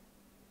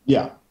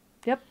 Yeah.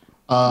 Yep.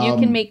 You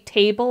can make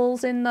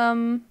tables in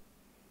them,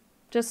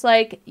 just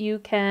like you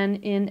can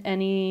in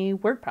any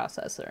word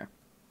processor.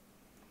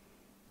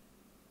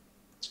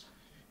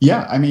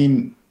 Yeah, I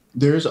mean,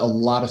 there's a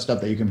lot of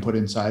stuff that you can put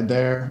inside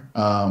there,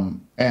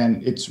 and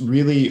it's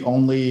really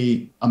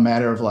only a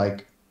matter of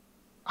like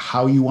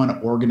how you want to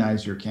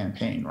organize your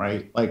campaign,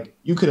 right? Like,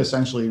 you could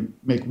essentially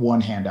make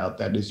one handout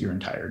that is your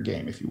entire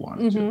game if you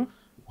wanted to.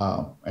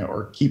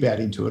 Or keep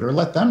adding to it, or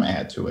let them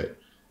add to it.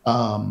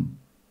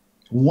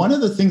 One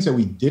of the things that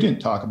we didn't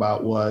talk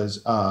about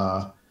was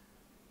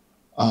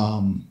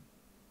when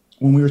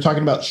we were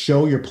talking about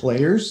show your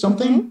players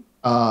something,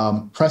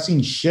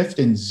 pressing Shift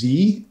and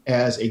Z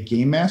as a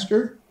game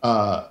master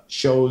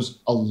shows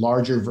a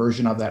larger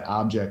version of that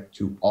object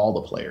to all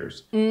the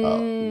players, which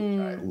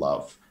I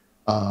love.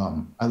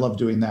 I love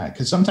doing that,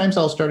 because sometimes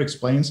I'll start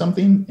explaining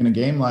something in a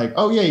game like,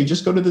 oh yeah, you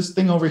just go to this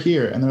thing over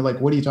here. And they're like,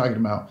 what are you talking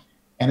about?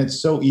 And it's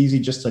so easy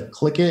just to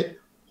click it,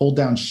 hold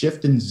down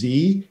Shift and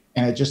Z,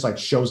 and it just like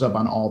shows up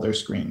on all their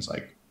screens,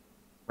 like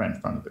right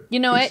in front of it. You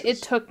know what?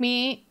 It took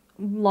me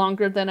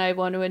longer than I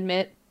want to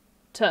admit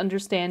to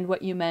understand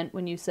what you meant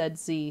when you said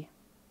Z.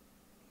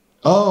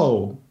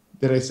 Oh,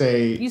 did I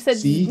say you said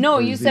C? No,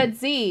 you said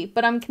Z,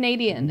 but I'm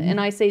Canadian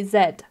and I say Z.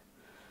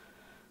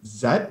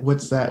 Z?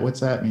 What's that?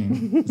 What's that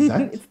mean? Z?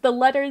 It's the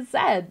letter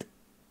Z.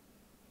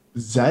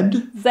 Z?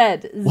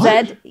 Z.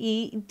 What?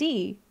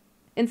 Z-E-D.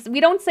 And we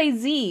don't say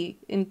Z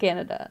in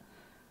Canada.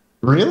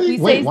 Really?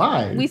 Wait,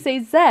 why? We say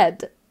Z. Are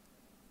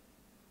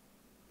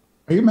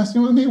you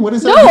messing with me? What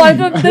is that? No, mean? I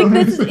don't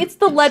think it's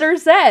the letter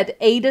Z.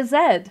 A to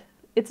Z.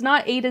 It's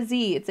not A to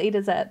Z. It's A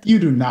to Z. You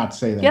do not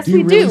say that. Yes, do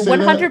you we really do.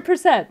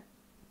 100%.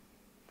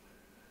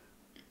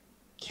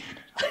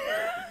 Canada.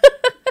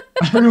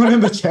 Everyone in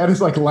the chat is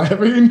like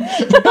laughing.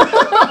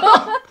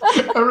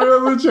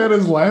 Everyone in the chat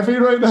is laughing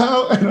right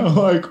now, and I'm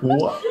like,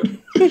 what?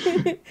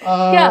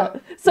 Yeah.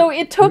 So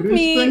it took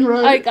me. Thing,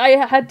 right? I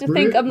had to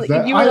think.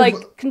 You were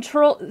like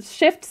Control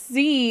Shift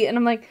Z, and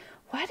I'm like,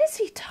 what is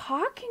he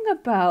talking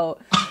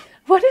about?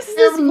 What is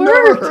this word? I've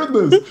never heard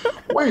this.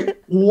 Wait,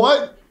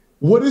 what?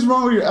 What is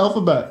wrong with your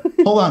alphabet?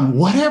 Hold on.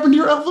 What happened to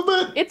your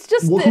alphabet? It's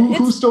just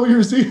who stole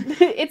your Z?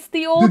 It's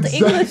the old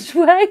English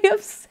way of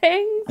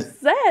saying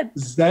Z.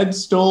 Z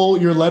stole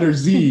your letter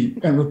Z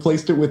and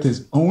replaced it with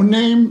his own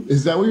name?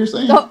 Is that what you're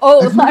saying?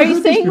 Are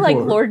you saying like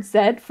Lord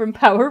Zed from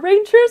Power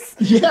Rangers?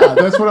 Yeah,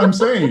 that's what I'm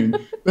saying.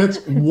 That's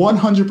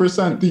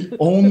 100% the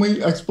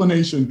only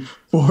explanation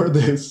for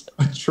this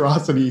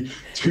atrocity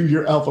to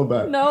your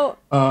alphabet. No.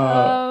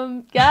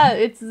 Yeah,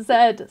 it's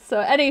Zed.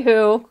 So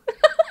anywho.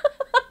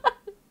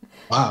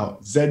 Wow,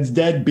 Zed's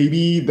dead,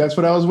 baby. That's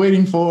what I was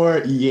waiting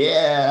for.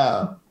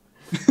 Yeah.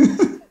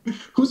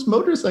 Whose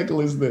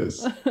motorcycle is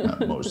this?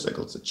 Not a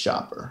motorcycle, it's a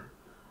chopper.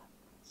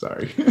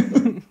 Sorry.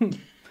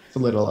 It's a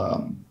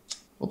little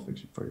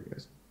fiction for you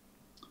guys.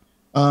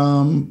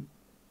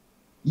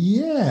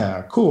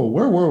 Yeah, cool.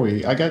 Where were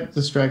we? I got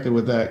distracted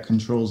with that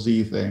Control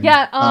Z thing.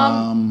 Yeah,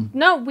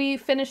 no, we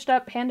finished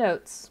up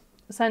handouts,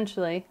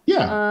 essentially.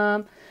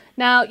 Yeah.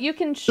 Now you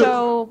can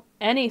show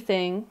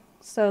anything.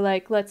 So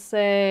like, let's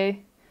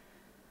say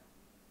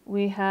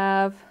we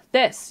have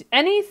this.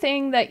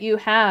 Anything that you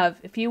have,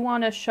 if you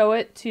want to show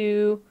it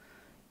to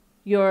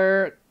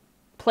your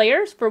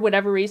players for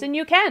whatever reason,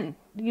 you can.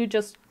 You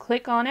just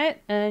click on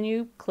it and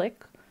you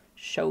click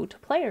show to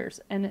players.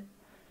 And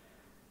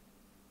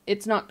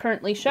it's not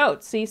currently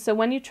showed. See, so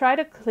when you try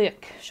to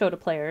click show to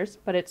players,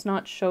 but it's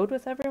not showed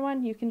with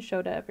everyone, you can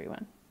show to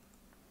everyone.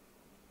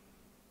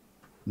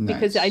 Nice.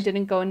 Because I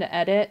didn't go into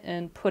edit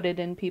and put it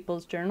in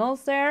people's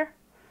journals there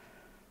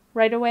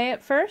right away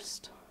at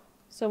first.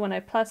 So when I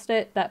pressed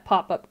it, that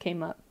pop-up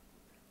came up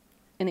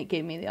and it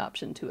gave me the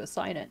option to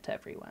assign it to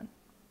everyone.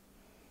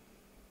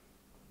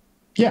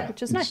 Yeah,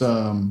 which is nice.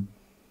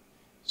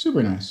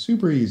 Super nice,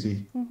 super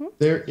easy.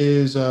 There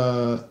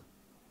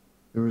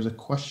was a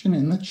question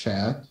in the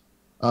chat.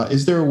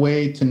 Is there a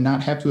way to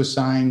not have to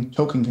assign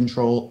token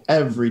control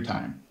every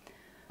time?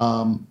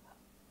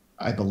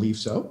 I believe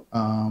so.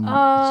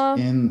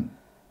 It's in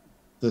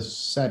the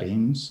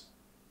settings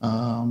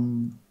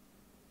to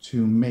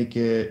make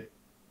it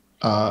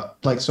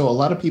so a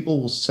lot of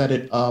people will set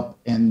it up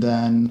and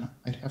then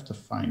I'd have to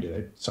find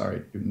it. Sorry,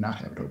 I do not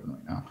have it open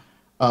right now.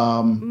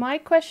 My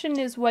question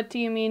is, what do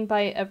you mean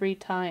by every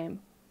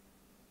time?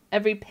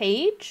 Every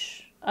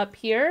page up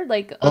here,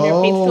 like on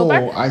your page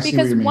toolbar? I see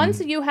what you mean. Because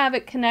once you have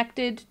it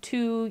connected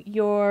to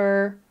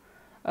your...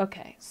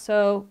 Okay,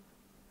 so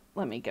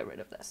let me get rid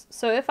of this.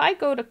 So if I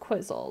go to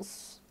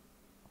Quizzles...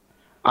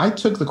 I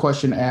took the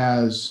question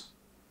as...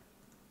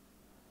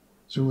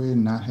 Is there a way to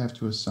not have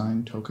to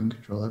assign token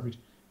control every...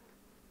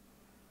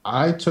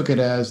 I took it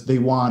as they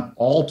want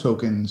all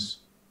tokens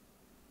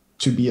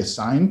to be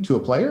assigned to a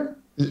player.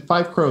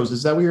 5 Crows,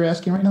 is that what you're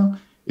asking right now?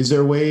 Is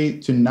there a way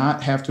to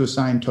not have to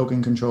assign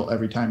token control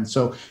every time?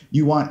 So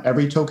you want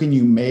every token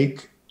you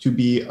make to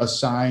be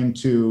assigned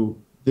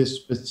to this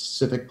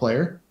specific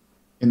player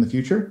in the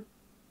future?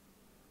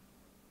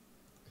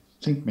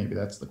 I think maybe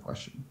that's the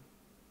question.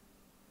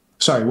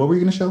 Sorry, what were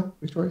you going to show,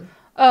 Victoria?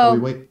 Oh,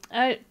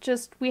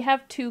 we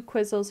have 2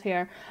 Quizzles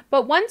here.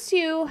 But once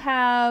you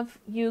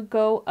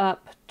go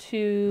up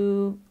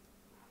to,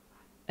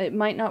 it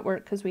might not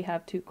work because we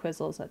have 2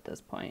 Quizzles at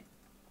this point.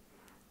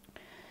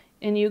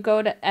 And you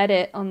go to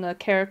edit on the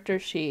character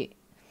sheet.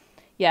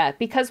 Yeah,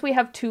 because we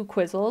have 2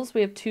 Quizzles,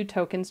 we have 2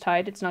 tokens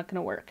tied, it's not going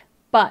to work.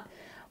 But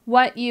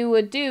what you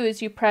would do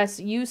is you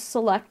press use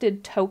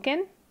selected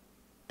token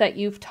that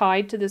you've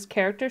tied to this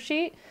character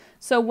sheet.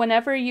 So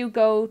whenever you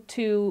go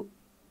to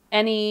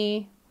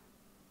any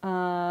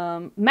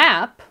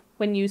map,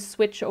 when you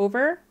switch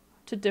over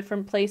to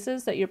different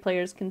places that your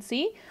players can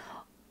see,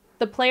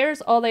 the players,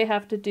 all they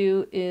have to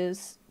do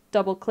is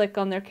double click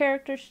on their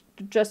character,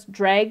 just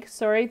drag,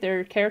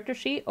 their character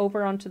sheet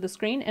over onto the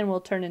screen and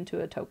will turn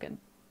into a token.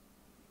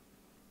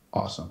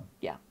 Awesome.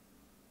 Yeah.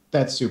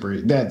 That's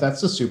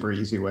that's a super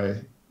easy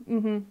way.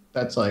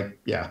 That's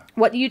yeah.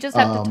 What you just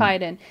have to tie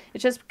it in.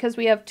 It's just because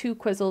we have 2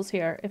 Quizzles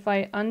here. If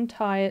I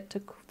untie it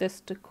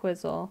to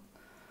Quizzle,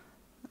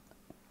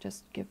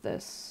 just give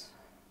this.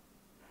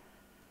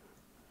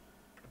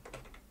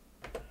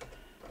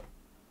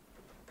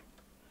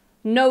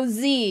 No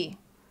Z.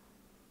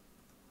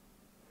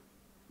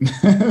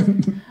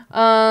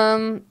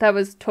 That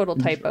was total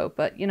typo,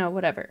 but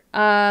whatever.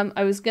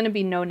 I was gonna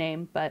be no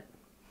name, but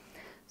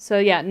so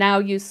yeah, now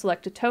you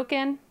select a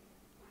token.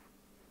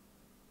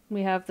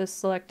 We have this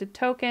selected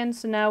token,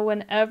 so now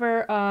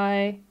whenever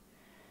I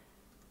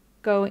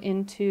go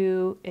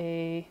into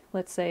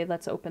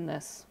let's open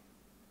this.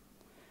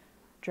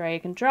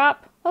 Drag and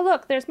drop. Oh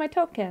look, there's my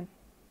token.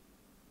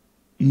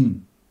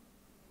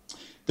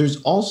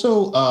 There's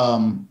also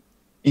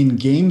in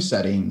game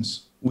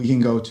settings we can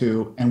go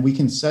to and we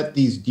can set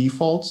these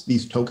defaults,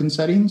 these token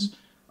settings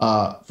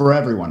for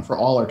everyone, for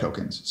all our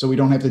tokens. So we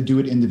don't have to do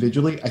it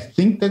individually. I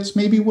think that's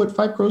maybe what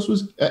 5 Crows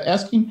was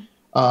asking.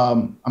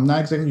 I'm not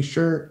exactly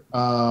sure.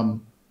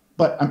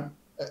 But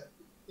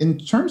in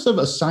terms of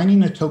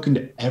assigning a token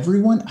to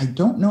everyone, I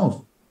don't know if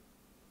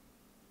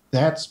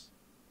that's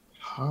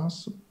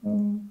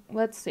possible.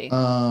 Let's see.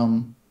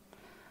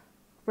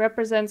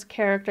 Represents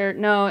character.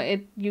 No,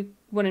 you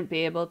wouldn't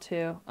be able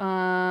to.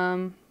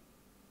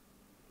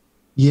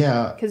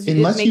 Yeah, because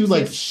unless it makes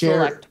you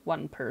share select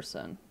one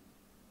person.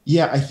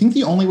 Yeah, I think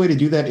the only way to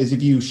do that is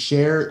if you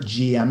share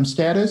GM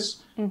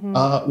status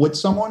with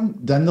someone,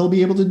 then they'll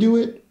be able to do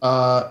it.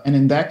 And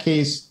in that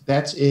case,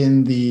 that's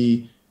in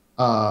the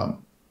front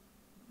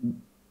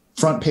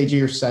page of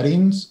your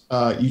settings.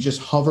 You just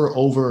hover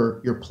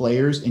over your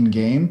players in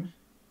game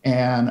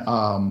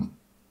and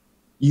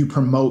you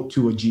promote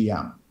to a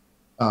GM.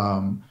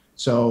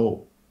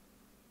 So,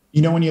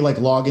 when you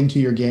log into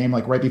your game,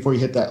 right before you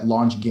hit that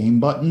launch game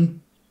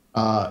button,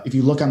 if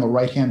you look on the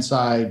right-hand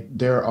side,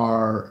 there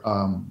are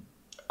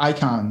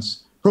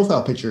icons,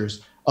 profile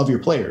pictures of your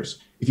players.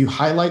 If you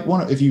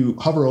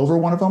hover over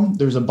one of them,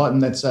 there's a button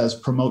that says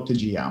promote to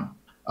GM.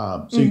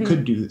 So you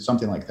could do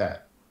something like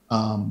that.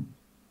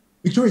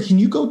 Victoria, can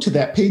you go to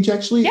that page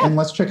actually? Yeah. And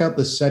let's check out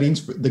the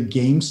settings, the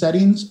game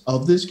settings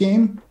of this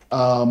game.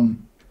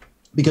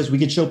 Because we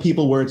could show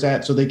people where it's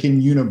at so they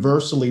can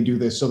universally do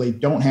this so they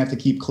don't have to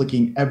keep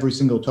clicking every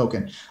single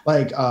token.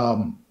 Like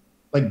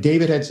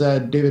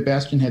David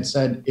Bastian had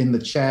said in the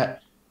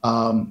chat,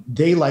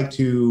 they like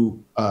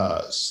to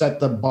set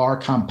the bar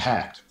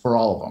compact for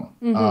all of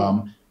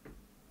them.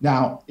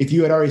 Now, if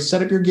you had already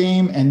set up your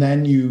game and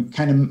then you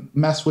kind of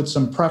mess with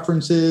some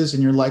preferences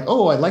and you're like,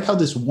 oh, I like how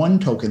this one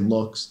token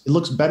looks. It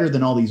looks better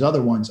than all these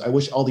other ones. I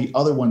wish all the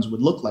other ones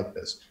would look like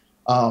this.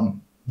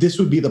 This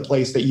would be the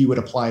place that you would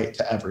apply it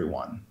to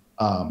everyone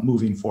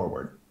moving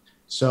forward.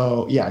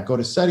 So yeah, go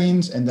to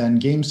settings and then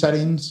game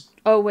settings.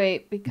 Oh,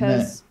 wait,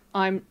 because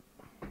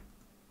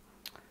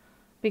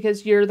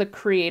because you're the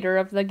creator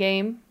of the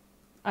game.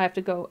 I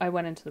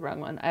went into the wrong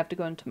one. I have to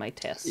go into my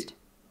test.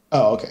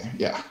 Oh, okay.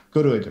 Yeah.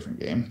 Go to a different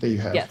game that you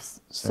have. Yes.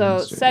 So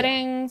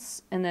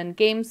settings and then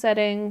game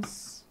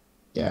settings.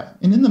 Yeah.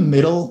 And in the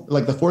middle,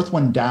 like the fourth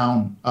one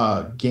down,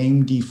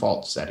 game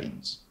default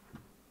settings.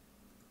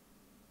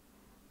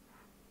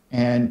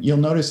 And you'll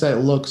notice that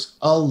it looks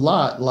a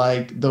lot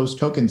like those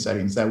token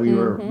settings that we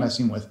were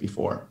messing with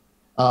before.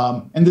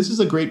 And this is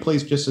a great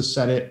place just to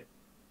set it,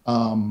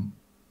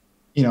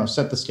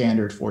 set the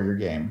standard for your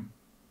game.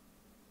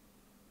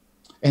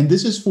 And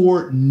this is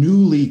for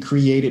newly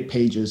created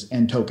pages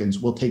and tokens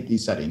will take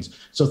these settings.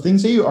 So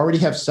things that you already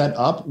have set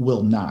up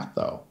will not,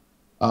 though.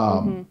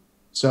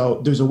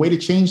 So there's a way to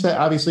change that.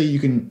 Obviously, you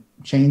can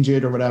change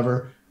it or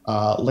whatever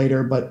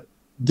later, but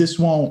this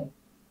won't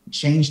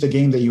change the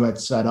game that you had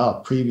set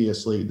up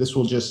previously. This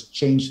will just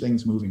change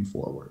things moving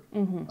forward.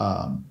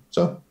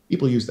 So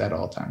people use that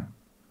all the time.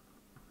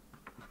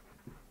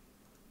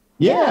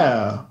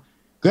 Yeah.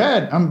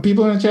 Good.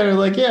 People in the chat are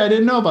like, yeah, I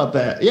didn't know about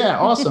that. Yeah,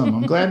 awesome.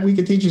 I'm glad we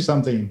could teach you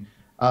something.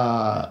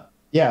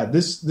 Yeah,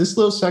 this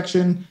little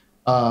section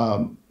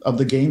of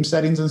the game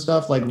settings and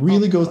stuff, like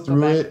really go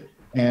through it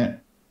and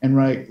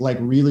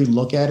really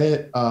look at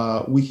it.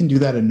 We can do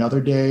that another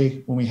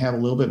day when we have a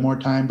little bit more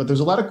time. But there's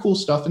a lot of cool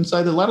stuff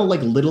inside. There's a lot of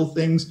like little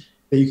things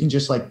that you can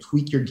just like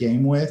tweak your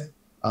game with.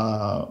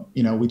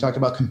 We talked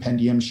about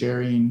compendium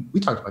sharing. We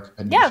talked about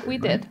compendium sharing. Yeah, we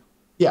did.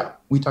 Yeah,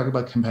 we talked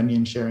about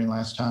compendium sharing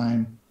last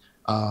time.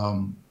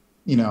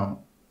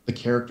 The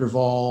character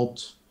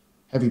vault,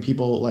 having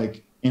people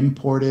like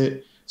import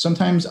it.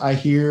 Sometimes I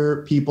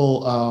hear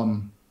people,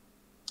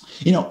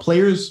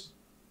 players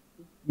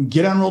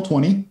get on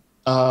Roll20.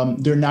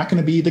 They're not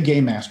going to be the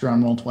game master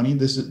on Roll20.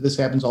 This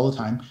happens all the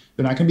time.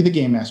 They're not going to be the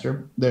game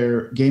master.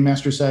 Their game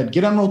master said,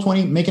 get on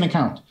Roll20, make an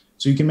account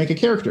so you can make a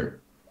character.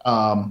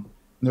 And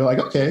they're like,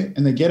 okay.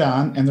 And they get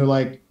on and they're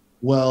like,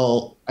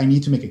 well, I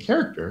need to make a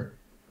character.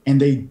 And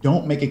they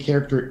don't make a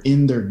character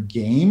in their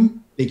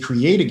game. They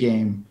create a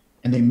game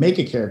and they make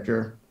a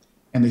character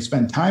and they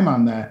spend time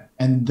on that.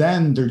 And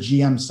then their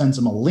GM sends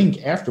them a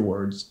link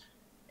afterwards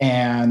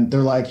and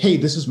they're like, hey,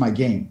 this is my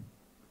game.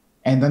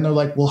 And then they're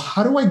like, well,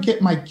 how do I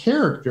get my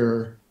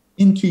character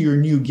into your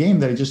new game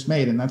that I just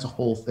made? And that's a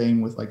whole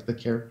thing with like the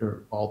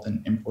character vault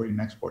and importing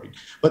and exporting.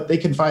 But they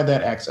can find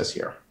that access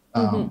here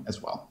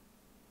as well.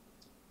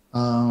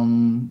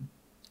 And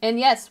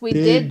yes, we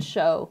did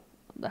show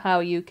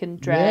how you can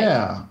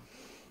drag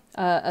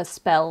a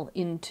spell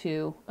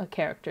into a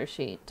character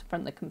sheet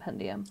from the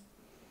compendium.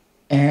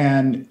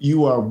 And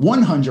you are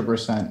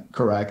 100%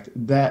 correct.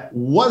 That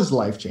was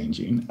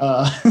life-changing.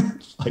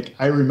 Like,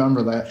 I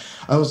remember that.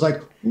 I was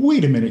like,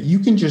 wait a minute, you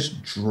can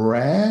just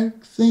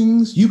drag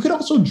things? You could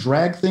also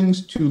drag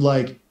things to,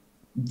 like,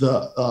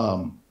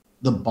 the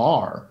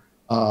bar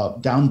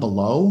down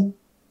below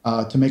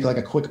to make, like,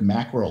 a quick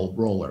macro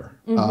roller,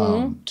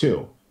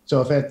 too.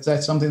 So if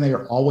that's something that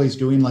you're always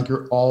doing, like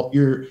your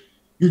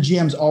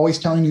GM's always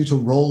telling you to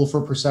roll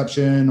for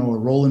perception or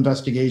roll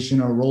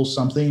investigation or roll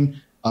something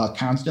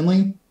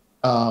constantly,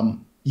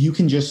 you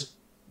can just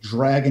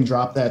drag and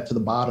drop that to the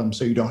bottom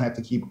so you don't have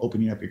to keep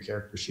opening up your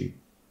character sheet.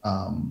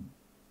 Those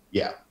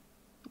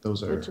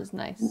are which is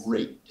nice.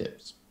 Great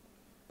tips.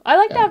 I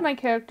like to have my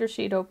character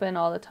sheet open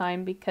all the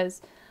time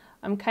because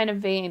I'm kind of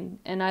vain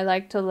and I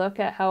like to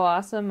look at how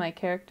awesome my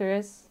character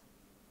is.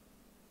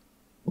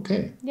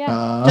 Okay.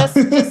 Yeah, just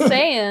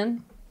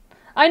saying.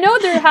 I know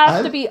there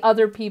has to be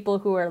other people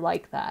who are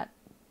like that.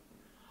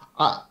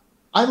 I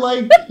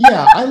like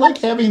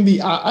having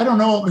the, I don't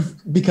know if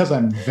because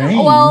I'm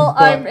vain. Well,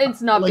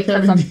 it's not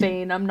because I'm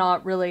vain. I'm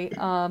not really,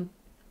 but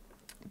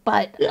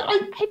yeah,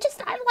 I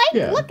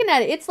like looking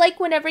at it. It's like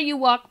whenever you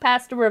walk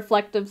past a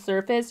reflective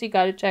surface, you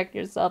got to check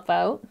yourself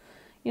out.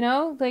 You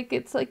know, like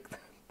it's like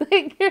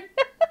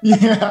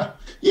yeah,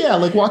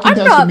 like walking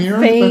past a mirror.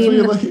 Vain. That's what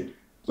you're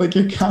like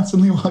you're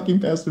constantly walking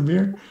past a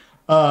mirror.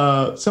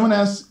 Someone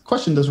asked,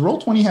 question, does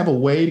Roll20 have a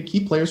way to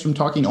keep players from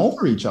talking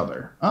over each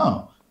other?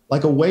 Oh,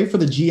 like a way for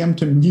the GM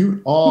to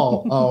mute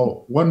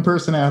all, one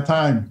person at a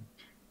time.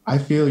 I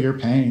feel your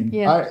pain.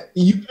 Yeah.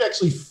 You could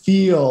actually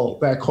feel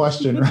that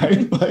question,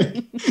 right?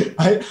 Like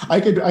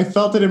I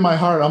felt it in my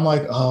heart. I'm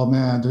like, oh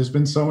man, there's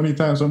been so many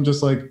times I'm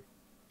just like,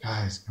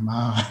 guys, come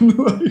on.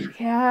 Like,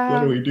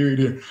 what are we doing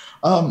here?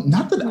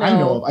 Not that I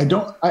know of. I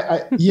don't,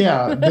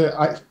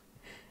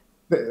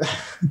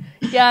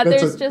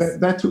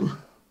 that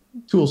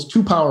tool's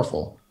too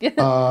powerful.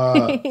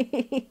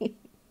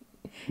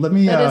 Let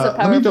me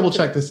double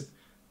check this.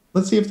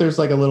 Let's see if there's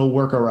like a little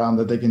workaround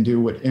that they can do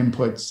with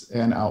inputs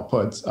and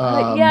outputs.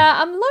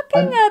 I'm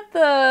looking at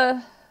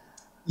the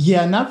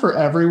Yeah, not for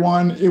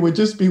everyone. It would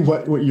just be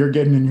what you're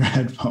getting in your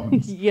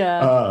headphones.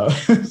 Yeah.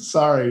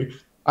 Sorry.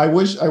 I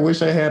wish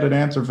I had an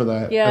answer for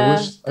that.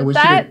 Yeah. I wish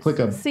you could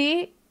click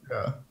see,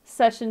 yeah.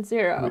 session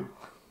 0.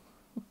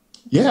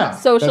 Yeah,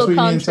 that's Social what you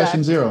need in contract.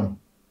 session 0.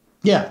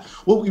 Yeah,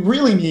 what we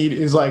really need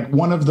is like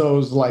one of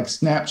those like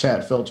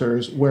Snapchat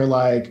filters where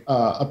like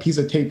a piece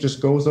of tape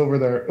just goes over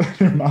their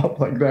mouth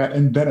like that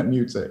and then it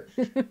mutes it.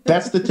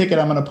 That's the ticket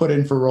I'm going to put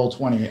in for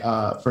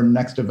Roll20 for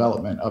next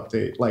development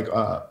update, like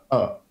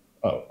a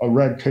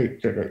red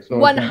tape ticket. So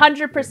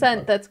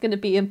 100% that's going to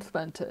be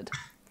implemented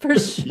for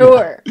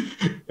sure.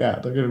 Yeah,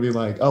 they're going to be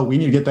like, oh, we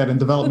need to get that in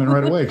development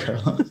right away,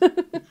 Carlos.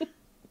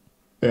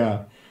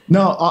 Yeah.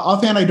 No,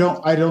 offhand, I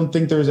don't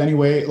think there's any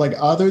way, like,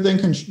 other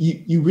than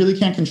you really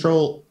can't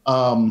control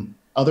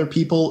other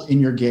people in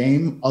your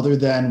game other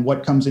than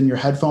what comes in your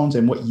headphones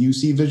and what you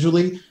see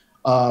visually.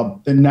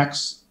 The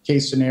next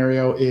case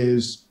scenario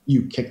is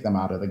you kick them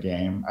out of the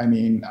game. I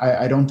mean,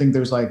 I don't think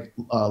there's like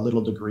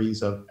little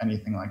degrees of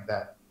anything like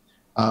that.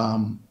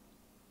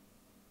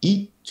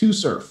 Eat to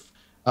surf.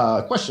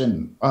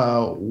 Question,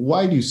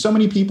 why do so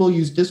many people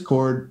use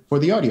Discord for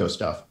the audio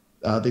stuff?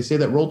 They say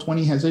that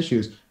Roll20 has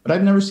issues, but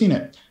I've never seen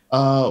it.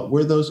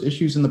 Were those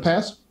issues in the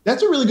past?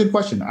 That's a really good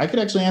question. I could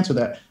actually answer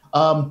that.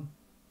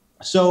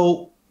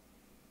 So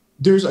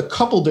there's a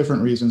couple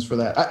different reasons for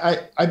that.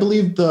 I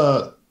believe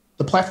the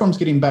platform's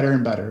getting better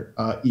and better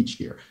each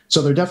year.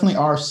 So there definitely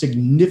are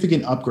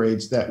significant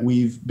upgrades that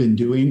we've been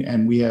doing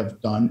and we have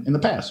done in the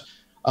past.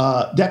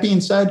 That being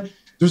said,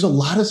 there's a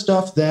lot of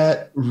stuff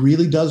that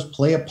really does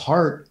play a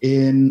part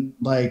in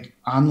like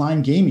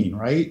online gaming,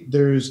 right?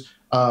 There's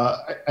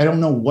I don't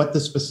know what the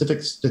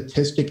specific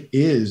statistic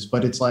is,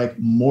 but it's like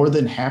more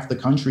than half the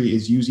country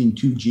is using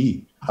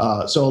 2G.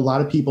 So a lot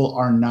of people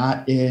are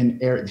not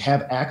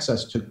have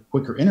access to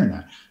quicker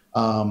internet.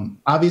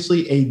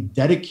 Obviously, a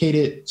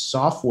dedicated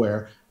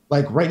software,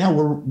 like right now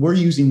we're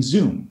using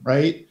Zoom,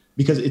 right?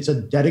 Because it's a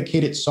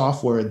dedicated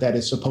software that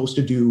is supposed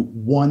to do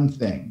one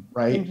thing,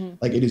 right? Mm-hmm.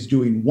 Like it is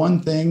doing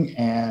one thing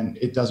and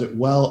it does it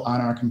well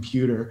on our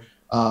computer.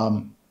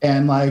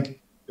 And like,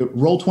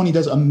 Roll20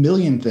 does a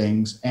million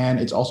things, and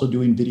it's also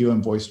doing video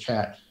and voice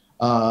chat.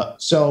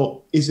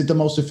 So is it the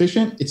most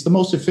efficient? It's the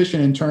most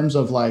efficient in terms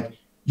of like,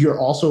 you're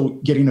also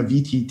getting a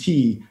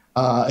VTT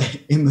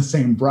in the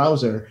same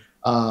browser.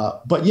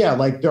 But yeah,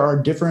 like there are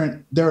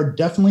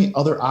definitely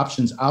other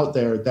options out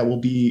there that will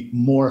be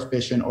more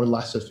efficient or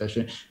less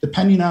efficient,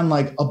 depending on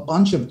like a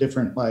bunch of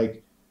different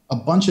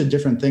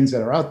things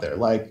that are out there,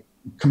 like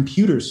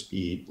computer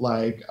speed,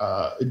 like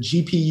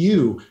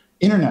GPU,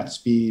 internet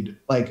speed,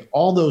 like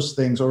all those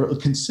things, or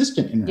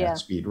consistent internet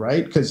speed,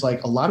 right? Because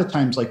like a lot of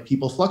times, like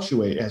people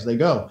fluctuate as they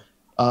go.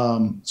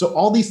 So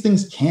all these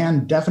things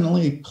can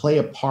definitely play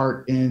a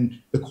part in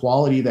the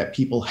quality that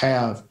people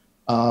have.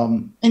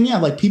 And yeah,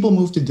 like people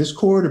move to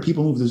Discord or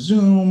people move to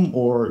Zoom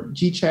or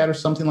GChat or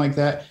something like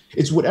that.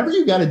 It's whatever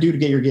you got to do to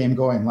get your game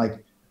going.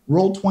 Like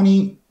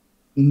Roll20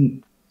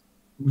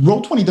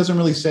 doesn't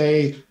really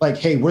say like,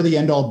 hey, we're the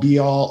end all be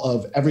all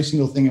of every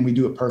single thing and we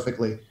do it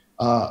perfectly.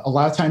 A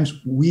lot of times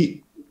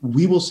we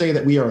will say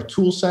that we are a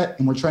tool set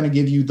and we're trying to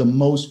give you the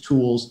most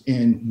tools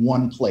in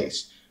one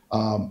place.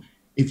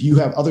 If you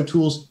have other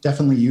tools,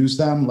 definitely use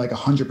them. Like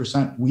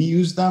 100%, we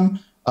use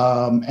them.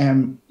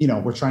 And you know,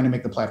 we're trying to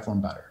make the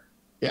platform better.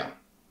 Yeah.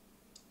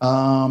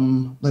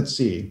 Let's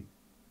see.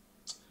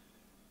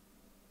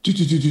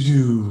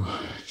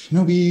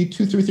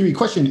 Shinobi233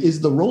 question: is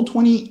the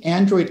Roll20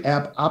 Android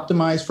app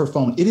optimized for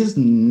phone? It is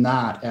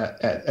not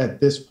at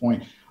this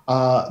point.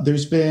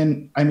 There's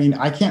been, I mean,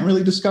 I can't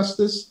really discuss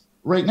this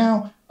right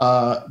now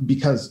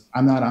because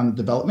I'm not on the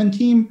development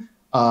team.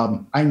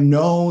 I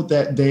know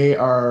that they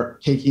are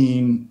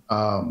taking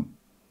a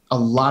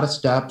lot of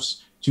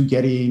steps to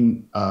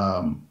getting,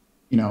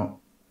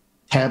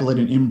 tablet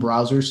and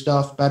in-browser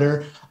stuff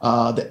better.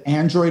 The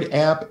Android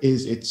app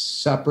is its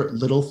separate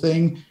little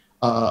thing.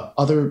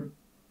 Other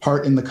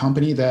part in the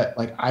company that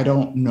like I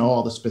don't know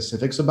all the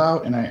specifics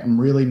about, and I am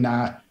really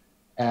not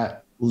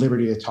at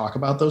liberty to talk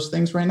about those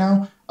things right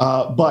now.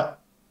 But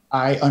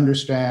I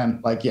understand,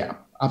 like, yeah,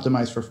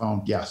 optimized for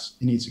phone. Yes,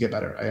 it needs to get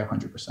better. I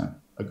 100%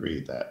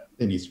 agree that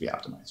it needs to be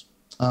optimized.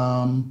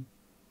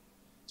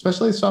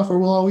 Especially software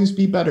will always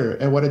be better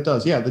at what it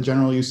does. Yeah, the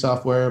general use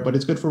software, but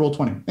it's good for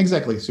Roll20.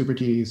 Exactly. Super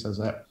T says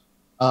that.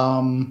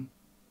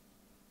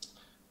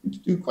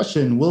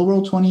 Question: will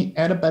Roll20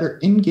 add a better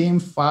in-game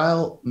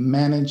file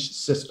managed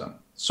system,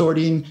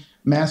 sorting,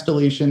 mass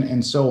deletion,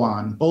 and so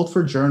on, both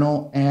for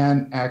journal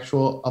and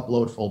actual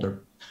upload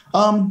folder?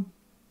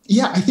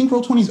 Yeah, I think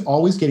Roll20 is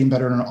always getting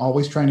better and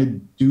always trying to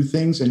do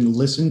things and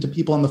listen to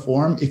people on the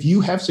forum. If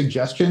you have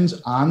suggestions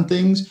on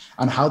things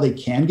on how they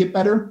can get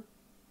better,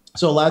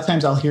 so a lot of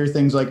times I'll hear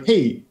things like,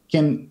 hey,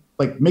 can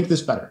like make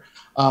this better.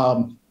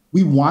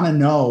 We want to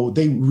know,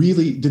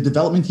 the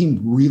development team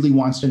really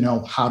wants to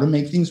know how to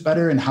make things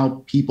better and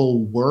how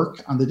people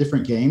work on the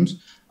different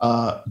games.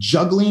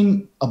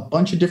 Juggling a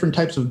bunch of different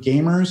types of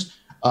gamers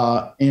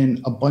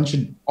in a bunch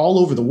of all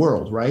over the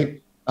world,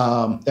 right?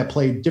 that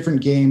play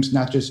different games,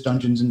 not just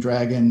Dungeons and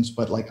Dragons,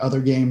 but like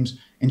other games,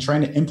 and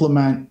trying to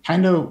implement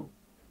kind of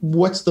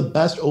what's the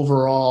best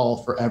overall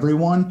for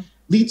everyone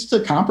leads to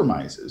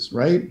compromises,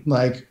 right?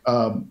 Like,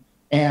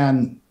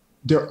 and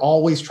they're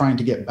always trying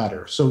to get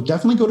better. So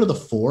definitely go to the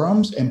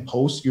forums and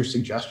post your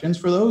suggestions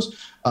for those,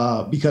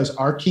 because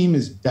our team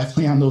is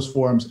definitely on those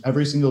forums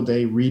every single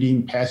day,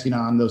 reading, passing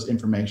on those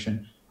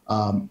information,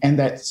 and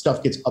that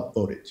stuff gets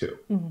upvoted too.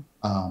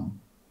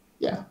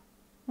 Yeah.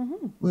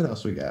 What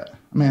else we got?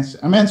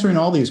 I'm answering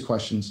all these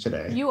questions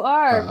today. You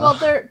are. Well,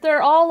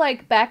 they're all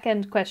like back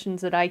end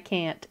questions that I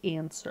can't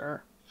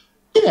answer.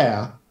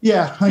 Yeah,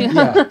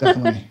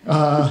 definitely.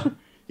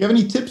 You have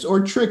any tips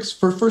or tricks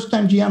for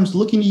first-time GMs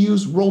looking to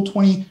use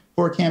Roll20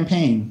 for a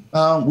campaign?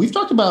 We've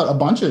talked about a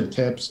bunch of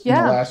tips in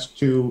the last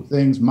two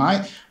things.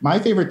 My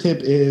favorite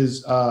tip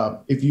is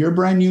if you're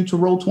brand new to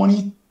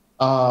Roll20,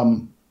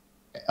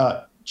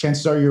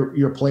 chances are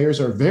your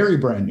players are very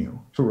brand new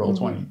to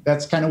Roll20.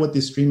 That's kind of what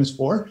this stream is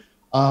for.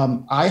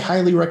 I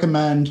highly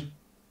recommend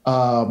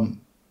showing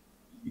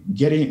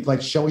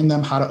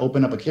them how to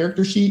open up a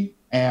character sheet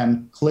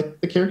and click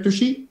the character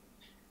sheet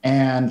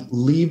and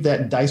leave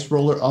that dice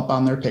roller up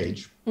on their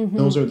page.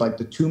 Those are like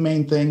the two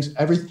main things.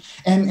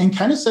 And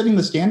kind of setting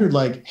the standard,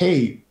 like,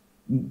 hey,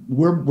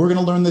 we're going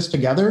to learn this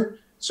together.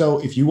 So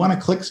if you want to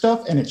click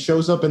stuff and it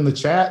shows up in the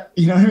chat,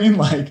 you know what I mean?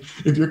 Like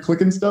if you're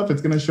clicking stuff,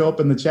 it's going to show up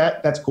in the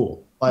chat. That's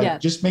cool.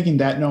 Like just making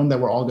that known that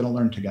we're all going to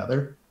learn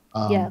together.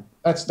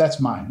 That's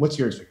mine. What's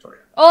yours,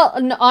 Victoria? Oh,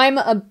 I'm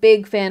a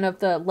big fan of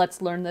the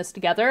let's learn this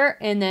together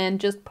and then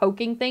just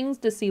poking things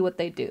to see what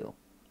they do.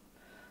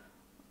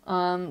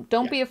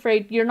 Don't be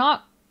afraid. You're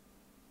not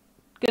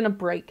going to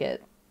break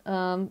it.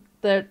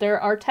 There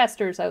are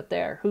testers out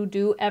there who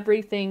do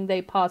everything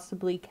they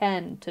possibly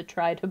can to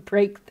try to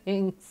break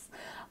things.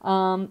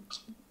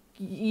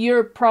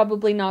 You're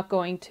probably not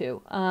going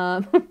to.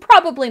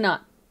 Probably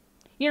not.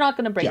 You're not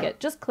going to break it.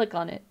 Just click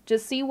on it.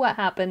 Just see what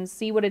happens.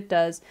 See what it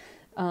does.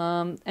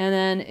 And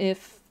then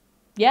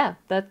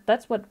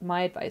that's what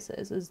my advice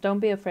is don't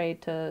be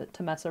afraid to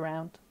mess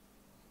around.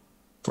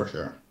 For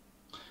sure.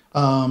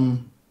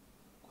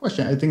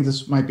 Question. I think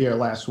this might be our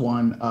last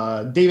one.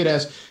 David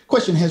asks,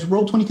 question, has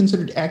Roll20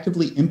 considered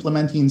actively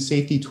implementing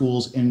safety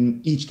tools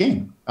in each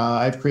game?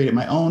 I've created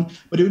my own,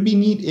 but it would be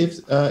neat if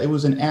it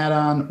was an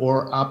add-on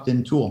or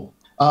opt-in tool.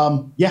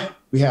 Yeah,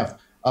 we have.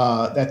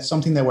 That's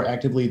something that we're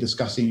actively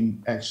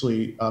discussing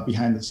actually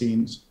behind the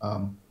scenes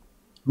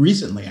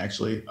recently,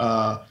 actually,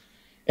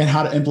 and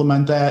how to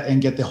implement that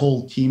and get the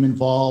whole team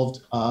involved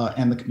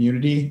and the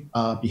community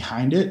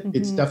behind it.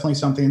 It's definitely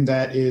something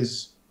that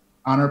is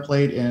on our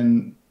plate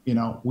and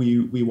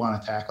we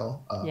want to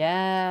tackle.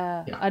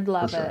 I'd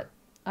love it.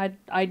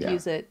 I'd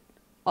use it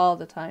all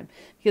the time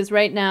because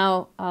right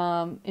now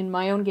in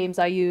my own games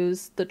I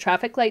use the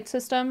traffic light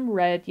system,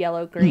 red,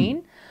 yellow,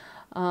 green.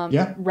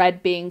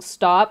 Red being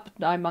stop,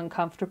 I'm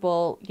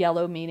uncomfortable,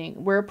 yellow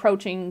meaning we're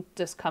approaching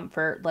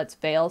discomfort, let's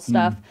fail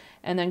stuff,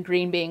 and then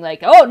green being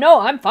like, oh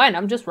no, I'm fine,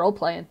 I'm just role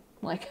playing,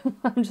 like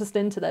I'm just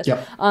into this.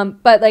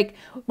 But like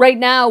right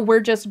now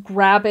we're just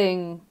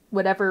grabbing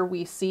whatever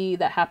we see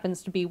that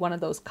happens to be one of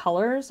those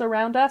colors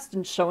around us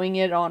and showing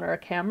it on our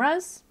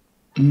cameras.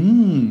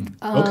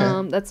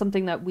 Okay. That's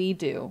something that we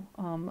do.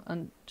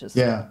 And just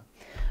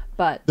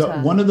But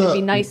it'd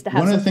be nice to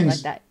have something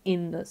like that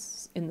in the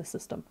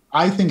system.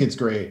 I think it's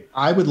great.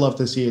 I would love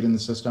to see it in the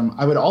system.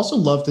 I would also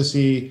love to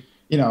see,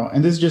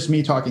 and this is just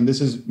me talking. This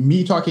is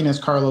me talking as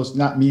Carlos,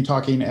 not me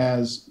talking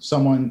as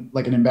someone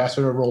like an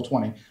ambassador of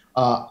Roll20.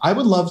 I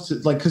would love to,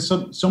 like, because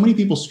so many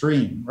people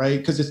stream, right?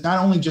 Because it's not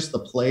only just the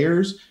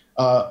players,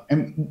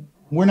 and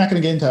we're not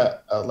going to get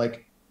into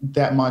like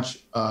that much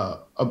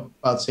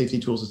about safety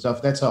tools and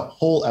stuff. That's a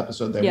whole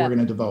episode that we're going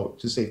to devote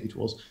to safety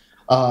tools.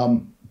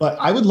 But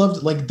I would love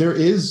to, like, there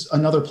is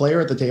another player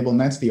at the table,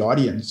 and that's the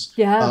audience.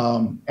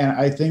 And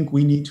I think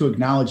we need to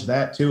acknowledge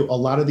that too. A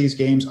lot of these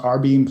games are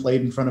being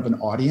played in front of an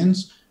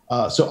audience.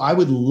 So I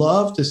would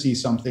love to see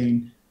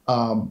something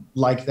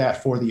like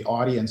that for the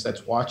audience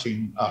that's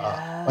watching.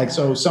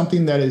 So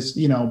something that is,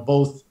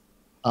 both,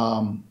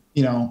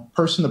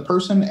 person to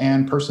person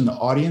and person to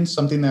audience,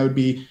 something that would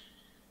be,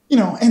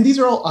 and these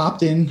are all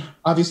opt-in,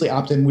 obviously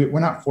opt-in. We're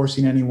not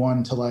forcing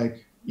anyone to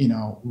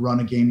run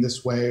a game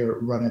this way or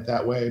run it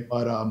that way.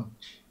 But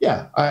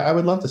I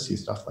would love to see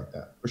stuff like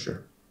that for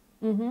sure.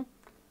 All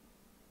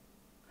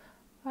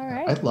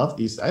right. I love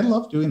these. I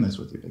love doing this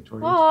with you,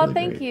 Victoria. Oh, really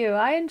thank you.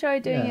 I enjoy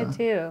doing it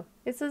too.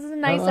 This is a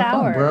nice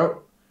hour. Fun,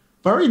 bro.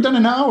 I've already done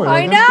an hour.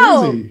 I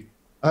know. That's crazy.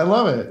 I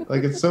love it.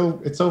 Like it's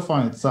so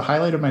fun. It's the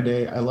highlight of my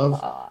day. I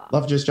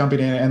love just jumping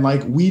in and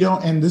like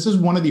and this is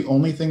one of the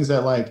only things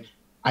that like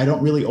I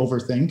don't really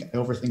overthink. I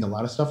overthink a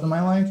lot of stuff in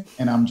my life,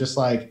 and I'm just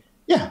like,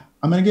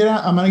 I'm gonna get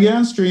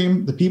on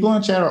stream. The people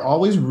in the chat are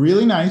always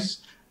really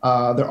nice.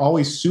 They're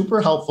always super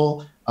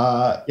helpful,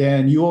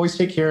 and you always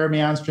take care of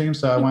me on stream.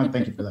 So I want to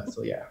thank you for that.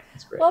 So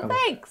it's great. Well,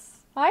 thanks.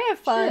 I have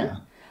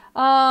fun.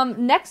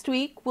 Next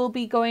week we'll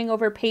be going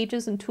over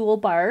pages and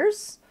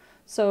toolbars.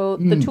 So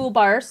the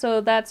toolbar,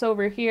 so that's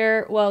over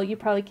here. Well, you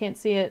probably can't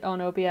see it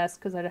on OBS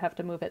because I'd have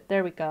to move it.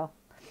 There we go.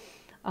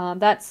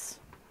 That's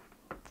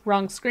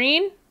wrong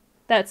screen.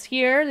 That's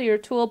here, your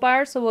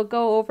toolbar. So we'll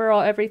go over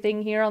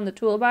everything here on the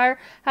toolbar,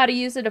 how to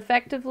use it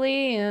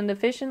effectively and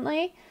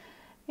efficiently.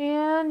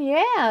 And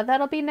yeah,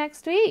 that'll be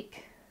next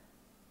week.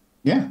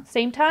 Yeah.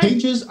 Same time.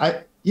 Pages,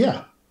 I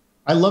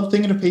love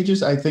thinking of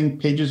pages. I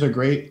think pages are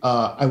great.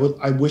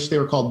 I wish they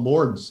were called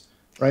boards,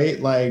 right?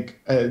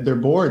 Like they're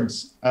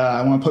boards.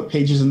 I want to put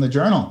pages in the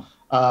journal.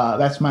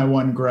 That's my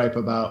one gripe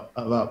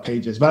about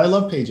pages. But I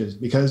love pages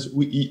because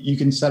you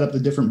can set up the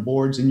different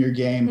boards in your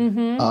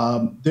game.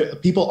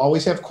 People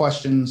always have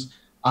questions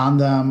on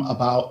them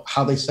about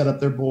how they set up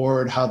their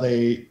board, how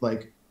they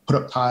like put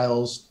up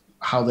tiles,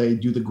 how they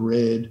do the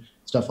grid,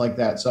 stuff like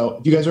that. So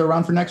if you guys are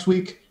around for next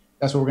week,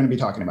 that's what we're going to be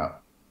talking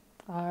about.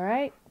 All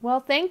right.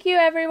 Well, thank you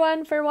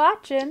everyone for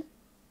watching.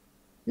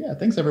 Yeah,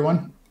 thanks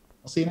everyone.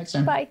 I'll see you next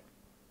time. Bye.